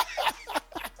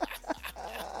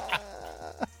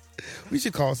 We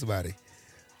should call somebody.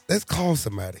 Let's call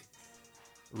somebody.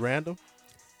 Random?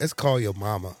 Let's call your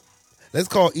mama. Let's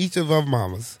call each of our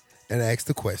mamas and ask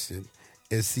the question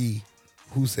and see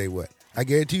who say what. I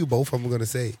guarantee you both of them are going to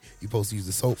say you're supposed to use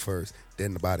the soap first,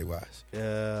 then the body wash.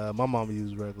 Yeah, my mama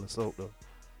used regular soap though.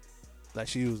 Like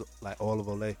she used like Olive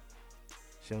Olay.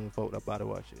 She don't even fuck with that body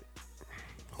wash shit.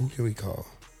 Who can we call?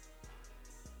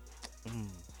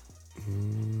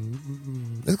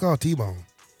 Let's call T-Bone.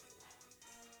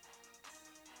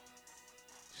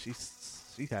 She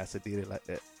has to do it like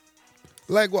that.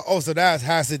 Like what? Oh, so that's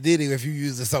Hassa Diddy if you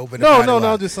use the soap in the No, body no, wash.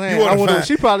 I'm just saying. You wanna find-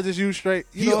 She probably just used straight.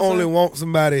 You he know what I'm only saying? wants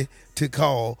somebody to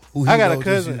call who he I got knows a is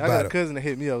cousin. used I by got a them. cousin that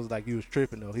hit me up. Was like, you was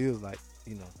tripping though. He was like,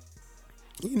 you know,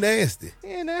 You nasty. he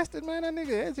ain't nasty, man. That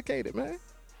nigga educated, man.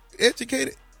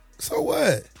 Educated. So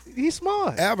what? He's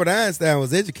smart. Albert Einstein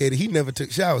was educated. He never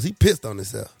took showers. He pissed on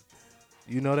himself.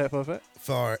 You know that for a fact?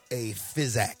 for a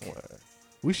physic.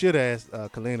 We should have asked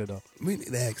Kalina, though. We need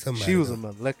to ask somebody. She was a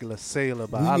though. molecular sailor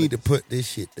We biologist. need to put this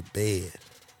shit to bed.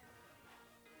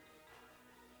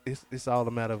 It's all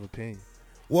a matter of opinion.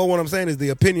 Well, what I'm saying is the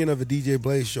opinion of the DJ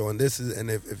Blaze show, and this is,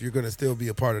 and if you're going to still be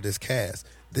a part of this cast,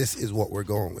 this is what we're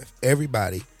going with.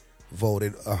 Everybody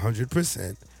voted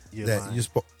 100% You're that lying. you're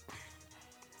supposed.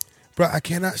 Bro, I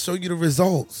cannot show you the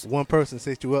results. One person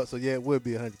set you up, so yeah, it would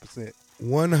be 100%.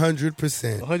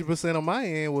 100%. 100% on my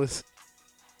end was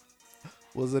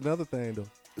another thing, though.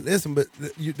 Listen, but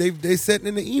they sent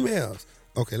in the emails.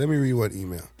 Okay, let me read what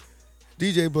email.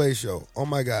 DJ Blaze Show. Oh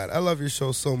my God, I love your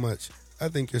show so much. I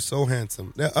think you're so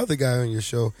handsome. That other guy on your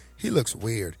show, he looks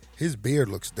weird. His beard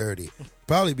looks dirty.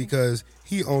 Probably because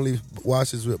he only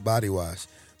washes with body wash.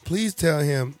 Please tell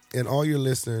him and all your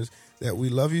listeners that we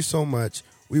love you so much.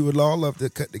 We would all love to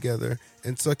cut together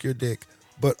and suck your dick,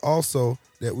 but also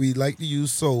that we like to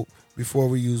use soap before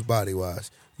we use body wash.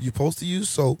 You're supposed to use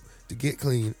soap to get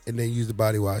clean and then use the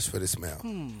body wash for the smell.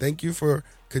 Thank you for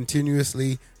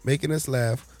continuously making us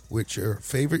laugh with your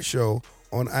favorite show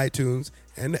on iTunes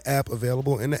and the app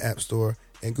available in the App Store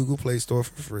and Google Play Store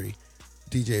for free.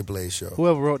 DJ Blaze Show.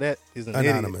 Whoever wrote that is an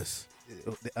Anonymous.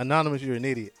 idiot. Anonymous, you're an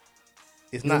idiot.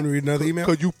 It's You not. want me to read another email?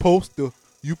 Because you post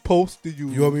to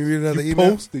use. You want me to read another you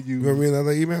email? Post to use. You want me to read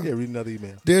another email? Yeah, read another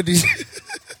email. Dear DJ.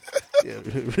 Yeah,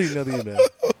 read another email.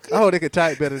 I hope they could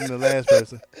type better than the last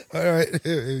person. All right,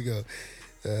 here we go.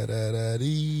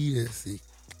 Let's see.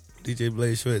 DJ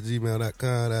Blaze Show at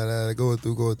gmail.com. Going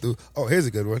through. Oh, here's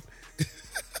a good one.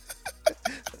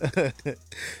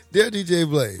 Dear DJ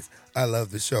Blaze, I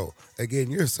love the show. Again,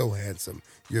 you're so handsome.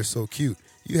 You're so cute.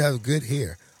 You have good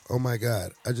hair. Oh my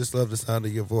God, I just love the sound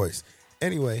of your voice.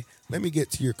 Anyway, let me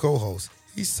get to your co-host.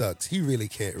 He sucks. He really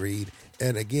can't read.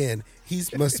 And again, he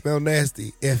must smell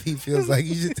nasty if he feels like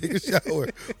he should take a shower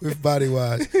with body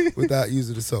wash without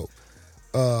using the soap.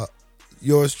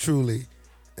 Yours truly,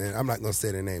 and I'm not going to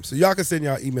say their name. So y'all can send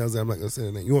y'all emails. I'm not going to say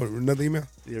their name. You want another email?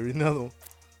 Yeah, read another one.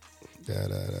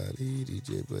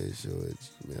 DJ Blaze Show at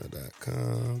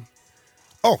gmail.com.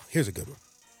 Oh, here's a good one.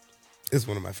 It's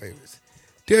one of my favorites.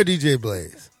 Dear DJ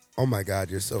Blaze, oh my God,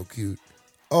 you're so cute.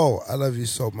 Oh, I love you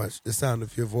so much. The sound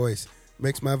of your voice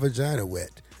makes my vagina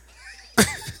wet.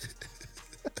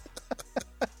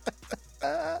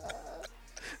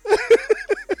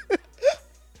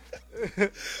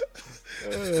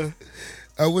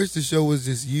 I wish the show was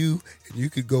just you and you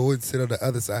could go and sit on the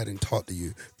other side and talk to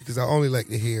you because I only like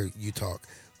to hear you talk.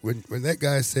 When that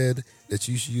guy said that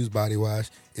you should use body wash,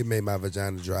 it made my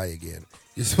vagina dry again.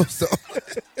 You're supposed to...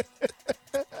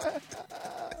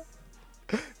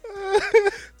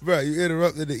 Bro, you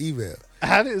interrupted the email.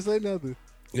 I didn't say nothing.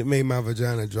 It made my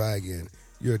vagina dry again.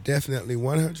 You're definitely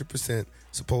 100%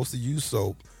 supposed to use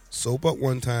soap. Soap up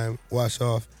one time, wash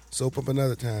off. Soap up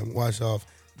another time, wash off.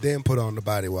 Then put on the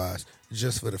body wash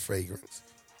just for the fragrance.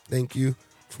 Thank you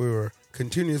for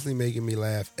continuously making me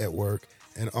laugh at work,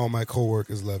 and all my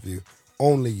coworkers love you.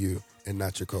 Only you and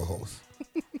not your co-host.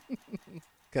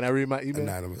 Can I read my email?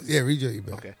 Anonymous. Yeah, read your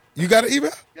email. Okay. You got an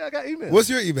email? Yeah, I got email. What's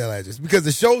your email address? Because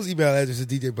the show's email address is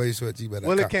djblazeshow@gmail.com.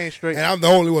 Well, it came straight. And I'm the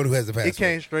only one who has the password. It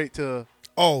came straight to.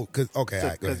 Oh, because okay, all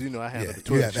right, go because ahead. you know I have yeah, the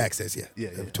Twitter. you have shit. access, yeah. Yeah,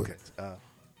 You yeah. have Twitter. Okay.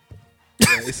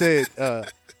 Yeah, it said,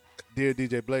 "Dear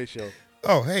DJ Blaze Show."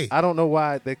 Oh, hey. I don't know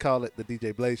why they call it the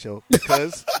DJ Blaze Show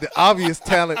because the obvious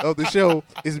talent of the show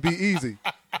is Be Easy.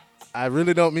 I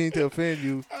really don't mean to offend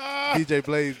you, DJ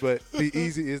Blaze, but Be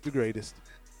Easy is the greatest.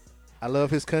 I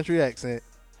love his country accent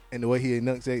and the way he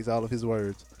enunciates all of his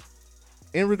words.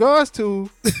 In regards to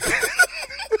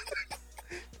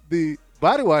the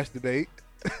body wash debate,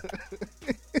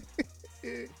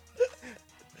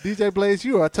 DJ Blaze,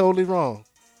 you are totally wrong.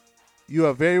 You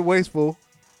are very wasteful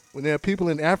when there are people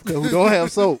in Africa who don't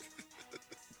have soap.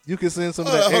 You can send some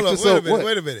of that extra soap.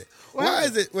 Wait a minute. Why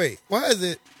is it?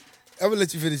 I'm going to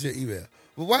let you finish your email.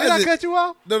 But why Did is I cut you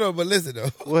off? No, but listen, though.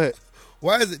 What?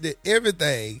 Why is it that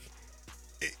everything,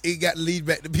 it got to lead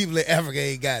back to people in Africa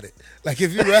ain't got it? Like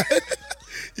if you ride,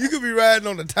 you could be riding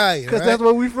on a tire, Because right? that's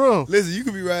where we from. Listen, you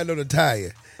could be riding on a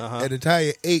tire, and the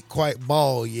tire ain't quite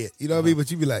bald yet. You know what I mean? But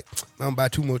you be like, I'm going to buy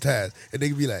 2 more tires. And they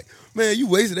could be like, man, you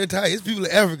wasted that tire. It's people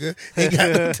in Africa ain't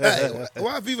got no tire.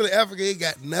 Why people in Africa ain't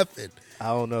got nothing? I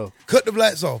don't know. Cut the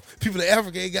lights off. People in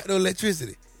Africa ain't got no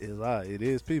electricity. It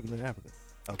is people in Africa.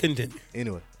 Okay. Continue.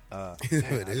 Anyway.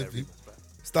 It is people.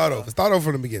 Start over. Start over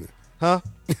from the beginning. Huh?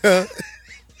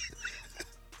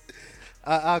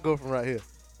 I'll go from right here.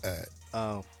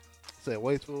 All right. Say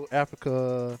wasteful,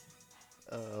 Africa.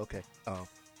 Okay.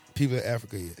 People in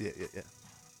Africa, yeah.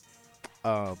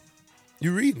 Yeah.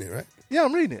 You reading it, right? Yeah,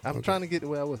 I'm reading it. I'm Okay. trying to get to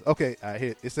where I was. Okay, I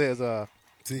hit. It says,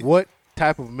 See? What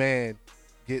type of man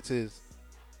gets his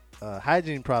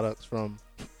hygiene products from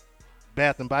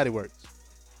Bath and Body Works?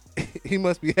 He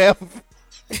must be half of.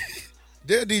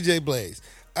 Dear DJ Blaze,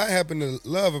 I happen to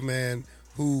love a man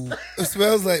who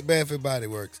smells like Bath and Body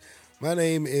Works. My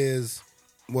name is,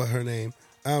 what her name?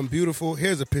 I'm beautiful.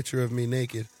 Here's a picture of me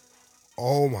naked.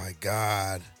 Oh my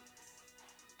God.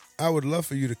 I would love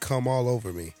for you to come all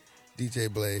over me,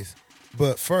 DJ Blaze.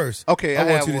 But first, Okay, I I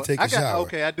want have you to one. take I a got- shower.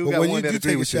 okay, I do But got when one you that do agree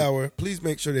take a with you. shower, please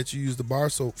make sure that you use the bar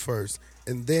soap first,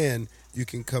 and then you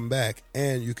can come back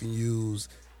and you can use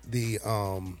the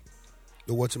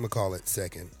whatchamacallit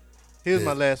second. Here's Yeah.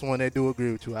 my last one. They do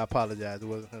agree with you. I apologize. It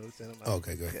wasn't 100%.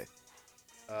 Okay, go ahead.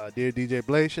 Dear DJ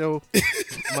Blaze Show,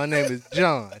 my name is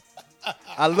John.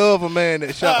 I love a man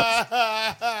that shops.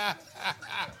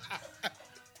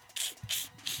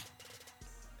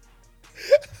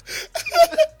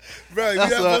 Bro,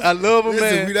 That's what I love a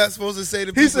man. We're not supposed to say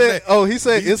the people He said, that- "Oh, he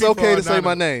said These it's people okay are to say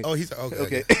my anonymous. name." Oh, he said, okay.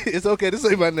 Okay, it's okay to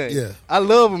say my name. Yeah. I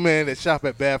love a man that shop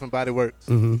at Bath and Body Works.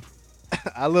 Mm-hmm.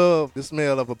 I love the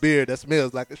smell of a beard that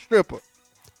smells like a stripper.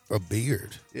 A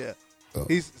beard. Yeah. Oh.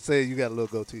 He said you got a little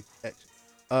goatee.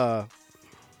 Actually,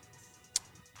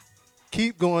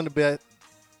 keep going to Bed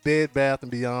Bath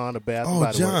and Beyond or Bath and Oh,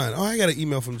 Body John. Oh, I got an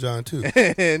email from John, too. Works.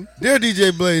 And Dear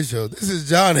DJ Blaze Show, this is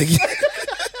John again.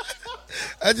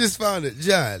 I just found it.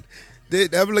 John.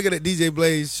 I'm looking at DJ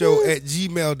Blaze Show at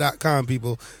gmail.com,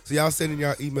 people. So y'all sending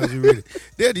y'all emails, you read it.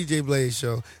 Dear DJ Blaze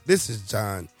Show, this is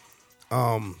John.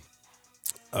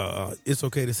 It's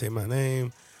okay to say my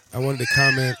name. I wanted to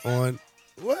comment on...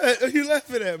 What are you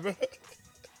laughing at, bro?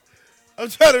 I'm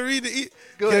trying to read the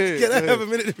Go ahead, Can I go have a ahead.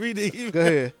 minute to read the email? go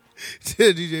ahead.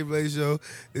 Dear DJ Blaze Show,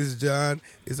 this is John.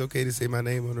 It's okay to say my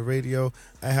name on the radio.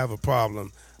 I have a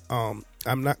problem. I'm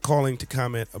not calling to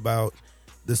comment about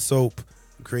the soap.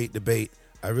 Great debate.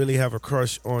 I really have a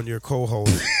crush on your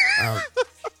co-host.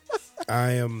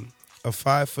 I am a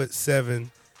 5'7",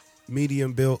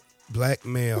 medium built black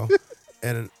male,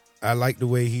 and I like the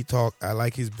way he talk. I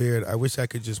like his beard. I wish I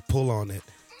could just pull on it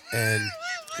and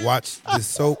watch the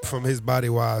soap from his body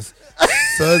wash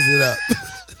suzz it up.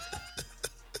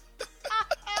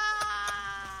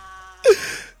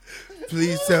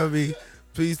 Please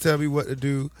tell me what to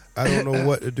do. I don't know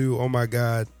what to do. Oh my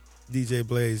God, DJ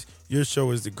Blaze, your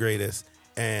show is the greatest,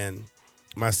 and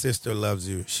my sister loves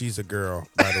you. She's a girl,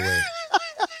 by the way.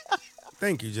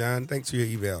 Thank you, John. Thanks for your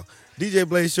email.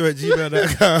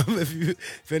 DJBlazeShow@gmail.com.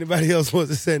 If anybody else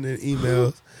wants to send in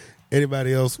emails,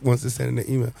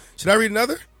 Should I read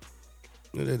another?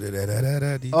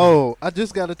 Oh, I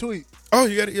just got a tweet. Oh,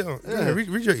 you got it. Yo, Yeah. read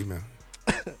your email.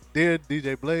 Dear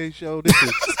DJ Blaze Show, this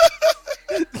is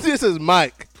this is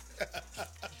Mike,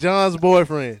 John's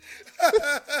boyfriend.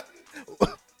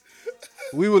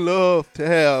 We would love to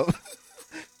have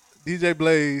DJ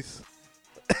Blaze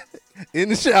in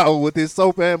the shower with his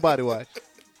soap and body wash.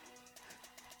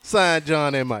 Signed,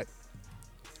 John and Mike.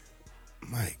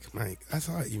 Mike. I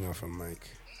saw an email from Mike.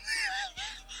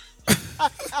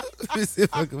 Let me see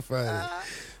if I can find it.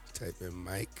 Type in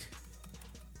Mike.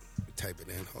 Type it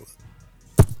in. Hold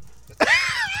up.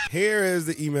 Here is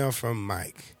the email from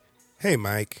Mike. Hey,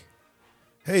 Mike.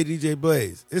 Hey, DJ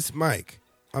Blaze. It's Mike.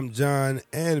 I'm John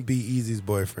and Be Easy's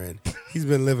boyfriend. He's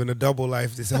been living a double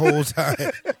life this whole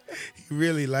time. He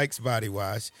really likes body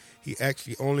wash. He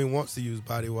actually only wants to use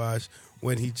body wash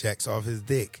when he checks off his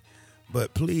dick.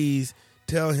 But please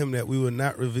tell him that we will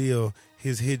not reveal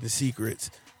his hidden secrets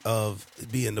of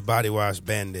being the body wash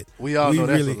bandit. We all know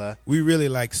that's a lie. We really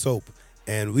like soap,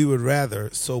 and we would rather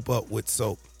soap up with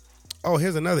soap. Oh,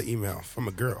 here's another email from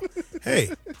a girl. Hey,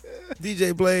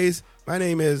 DJ Blaze, my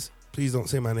name is, please don't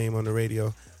say my name on the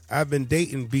radio. I've been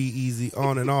dating Be Easy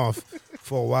on and off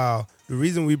for a while. The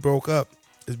reason we broke up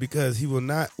is because he will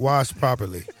not wash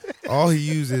properly. All he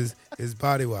uses is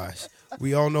body wash.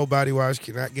 We all know body wash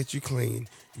cannot get you clean.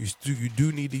 You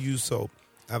do need to use soap.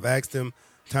 I've asked him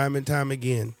time and time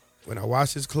again. When I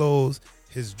wash his clothes,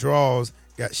 his drawers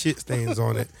got shit stains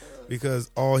on it because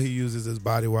all he uses is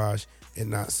body wash and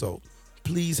not soap.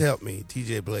 Please help me,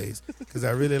 DJ Blaze, because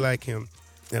I really like him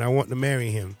and I want to marry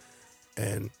him.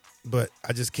 But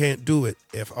I just can't do it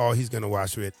if all he's going to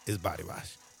wash with is body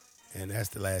wash. And that's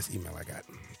the last email I got.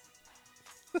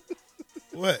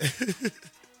 What?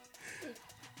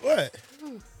 What?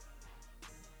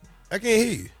 I can't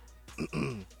hear you.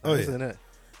 Oh, yeah. That.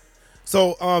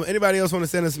 So, anybody else want to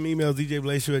send us some emails?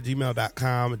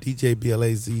 DJBlazeShow@gmail.com.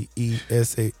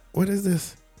 DJBLAZESA. What is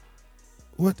this?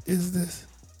 What is this?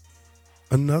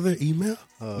 Another email?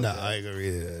 Oh, No, God. I ain't gonna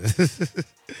read it.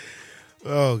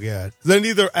 Oh, God. Then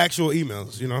these are actual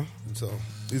emails, you know? So,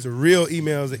 these are real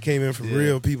emails that came in from Yeah.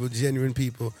 real people, genuine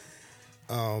people.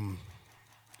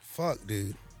 Fuck,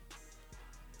 dude.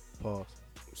 Pause.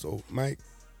 So Mike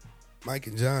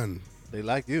and John, They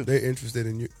like you. they're interested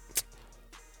in you.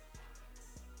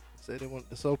 Say they want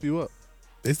to soap you up.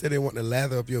 They said they want to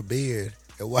lather up your beard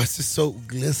and watch the soap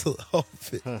glisten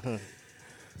off it.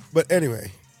 But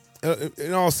anyway,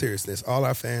 in all seriousness, all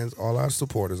our fans, all our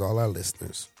supporters, all our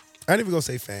listeners. I ain't even gonna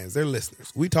say fans. They're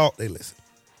listeners. We talk, they listen.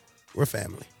 We're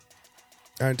family.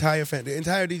 Our entire the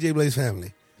entire DJ Blaze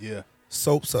family Yeah.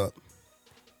 soaps up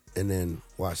and then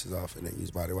washes off and then use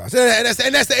body wash. And that's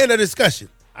the end of the discussion.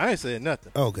 I ain't saying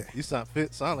nothing. Okay. You sound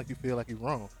like you feel like you're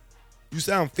wrong. You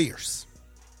sound fierce.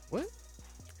 What?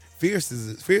 Fierce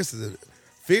is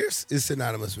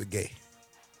synonymous with gay.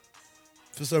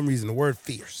 For some reason, the word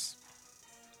fierce.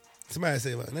 Somebody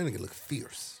say, well, that nigga look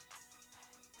fierce.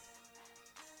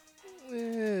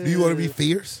 Do you want to be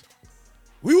fierce?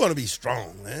 We want to be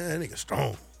strong, man. That nigga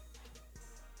strong.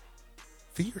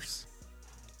 Fierce.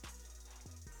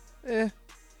 Yeah.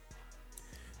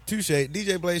 Touche.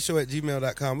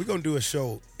 DJBlazeShow@gmail.com. We're going to do a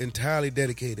show entirely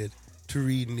dedicated to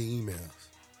reading the emails.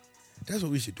 That's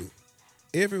what we should do.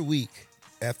 Every week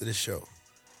after the show,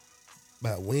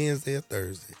 by Wednesday or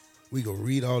Thursday, we going to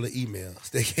read all the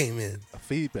emails that came in A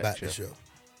feedback about show. the show.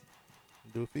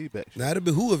 Do a feedback show. Now, it'll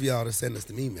behoove y'all to send us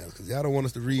them emails because y'all don't want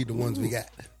us to read the ones we got.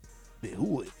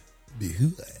 Behoove.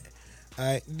 Behoove. All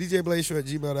right,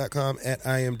 DJBlazeShow@gmail.com, at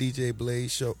I am DJ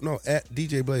Blaze Show. No, at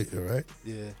DJ Blaze Show, right?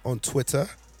 Yeah. On Twitter.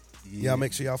 Yeah. Y'all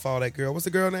make sure y'all follow that girl. What's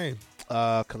the girl name?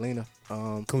 Kalina.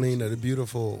 Kalina, the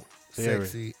beautiful, Very.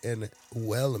 sexy, and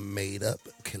well made up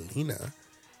Kalina.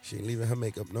 She ain't leaving her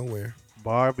makeup nowhere.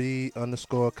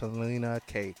 Barbie_Kalina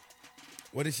K.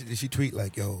 What did she tweet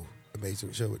like, yo,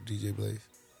 amazing show with DJ Blaze?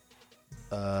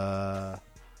 Well,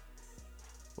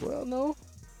 no,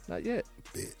 not yet.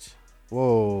 Bitch.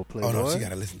 Whoa, Playboy. Oh, no, she got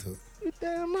to listen to it. You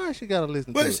damn right she got to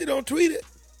listen to But it. she don't tweet it.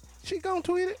 She gonna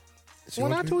tweet it She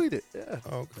when I won't tweet it. Yeah. Okay.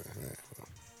 All right.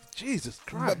 Jesus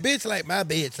Christ. But bitch like my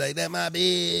bitch, like that my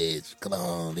bitch. Come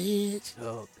on, bitch.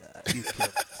 Oh, God. You killed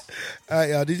us. All right,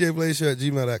 y'all.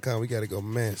 DJBlazeShow@gmail.com. We got to go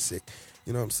man sick.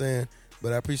 You know what I'm saying?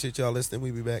 But I appreciate y'all listening.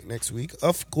 We'll be back next week.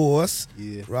 Of course.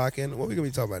 Yeah. Rocking. What we going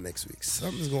to be talking about next week?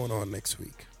 Something's going on next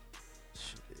week.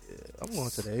 Shit. I'm going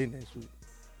to the A next week.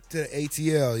 To the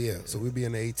ATL, yeah. So we'll be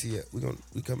in the ATL.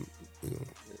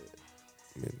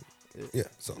 Yeah.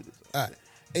 So, all right.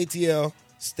 ATL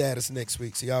status next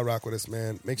week. So y'all rock with us,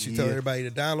 man. Make sure you tell everybody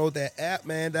to download that app,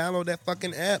 man. Download that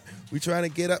fucking app. We trying to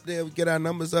get up there. We get our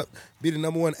numbers up. Be the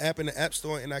 #1 app in the App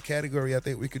Store in our category. I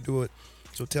think we could do it.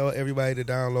 So tell everybody to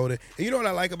download it. And you know what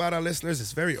I like about our listeners?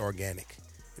 It's very organic.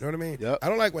 You know what I mean? Yep. I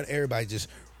don't like when everybody just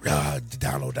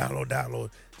download.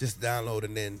 Just download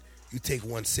and then you take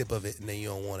one sip of it and then you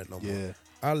don't want it no more. Yeah.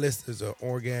 Our listeners are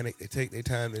organic. They take their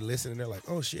time. They listen and they're like,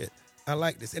 oh, shit, I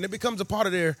like this. And it becomes a part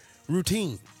of their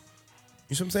routine.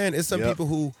 You see what I'm saying? It's some people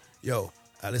who,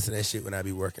 I listen to that shit when I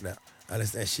be working out. I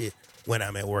listen to that shit when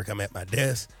I'm at work. I'm at my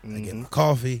desk. I get my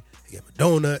coffee. I get my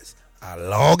donuts. I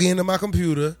log into my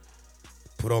computer,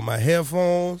 put on my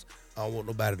headphones. I don't want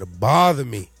nobody to bother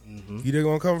me. You know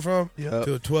where I'm coming from? Yep.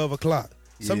 Till 12 o'clock.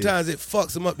 Sometimes it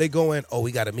fucks them up. They go in,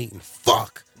 we got a meeting.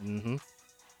 Fuck.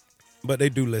 But they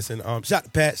do listen. Shout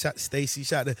to Pat, shout to Stacy,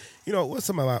 shout to, what's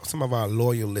some of our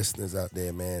loyal listeners out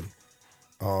there, man.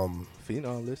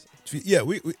 Phenom listen. Yeah,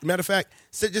 we matter of fact,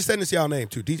 just send us y'all name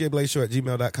too.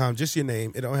 DJBlazeShow@gmail.com. Just your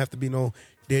name. It don't have to be no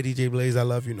dear DJ Blaze, I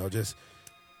love you. No, just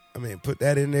put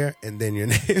that in there and then your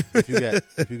name. If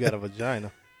you got a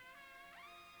vagina,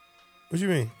 What you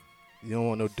mean? you don't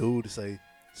want no dude to say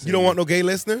You don't want no gay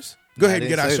listeners? Go ahead and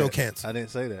get our show canceled. I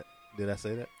didn't say that. Did I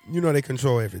say that? You know they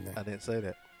control everything. I didn't say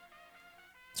that.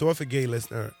 So if a gay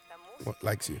listener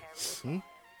likes you,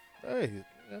 Hey,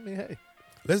 hey.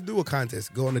 let's do a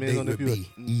contest. Go on a date with B.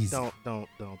 Easy. Don't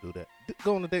do that.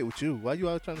 Go on a date with you. Why you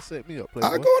always trying to set me up?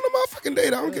 I'll go on a motherfucking date.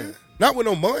 I don't care. Not with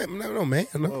no man. No man.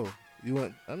 No. Oh, you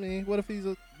want? What if he's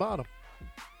a bottom?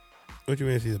 What you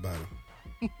mean if he's a bottom?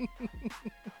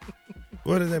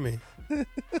 What does that mean?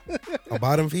 A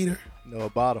bottom feeder? No, a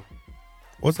bottom.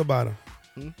 What's a bottom?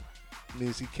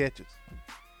 Means he catches.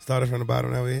 Started from the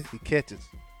bottom now here? He catches.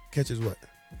 Catches what?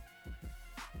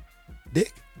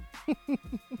 Dick?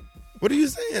 What are you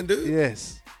saying, dude?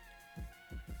 Yes.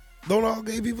 Don't all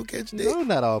gay people catch dick? No,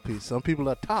 not all people. Some people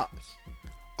are tops.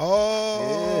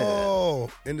 Oh,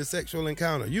 in the sexual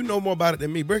encounter. You know more about it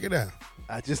than me. Break it down.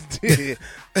 I just did.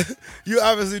 You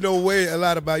obviously know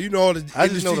all about it. You know all the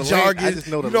industry jargon. I just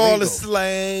know the you know all the lingo.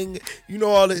 slang. You know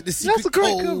all the secret That's a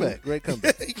great code. comeback. Great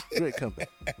comeback. Great comeback.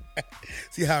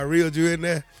 See how I reeled you in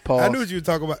there? Pause. I knew what you were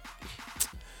talking about.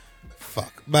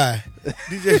 Fuck. Bye.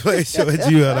 DJ Blaze Show at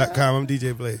gmail.com. I'm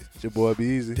DJ Blaze. It's your boy Be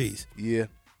Easy. Peace. Yeah.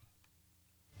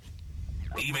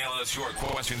 Email us your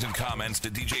questions and comments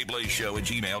to djblazeshow at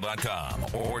gmail.com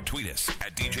or tweet us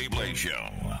at DJ Blaze Show.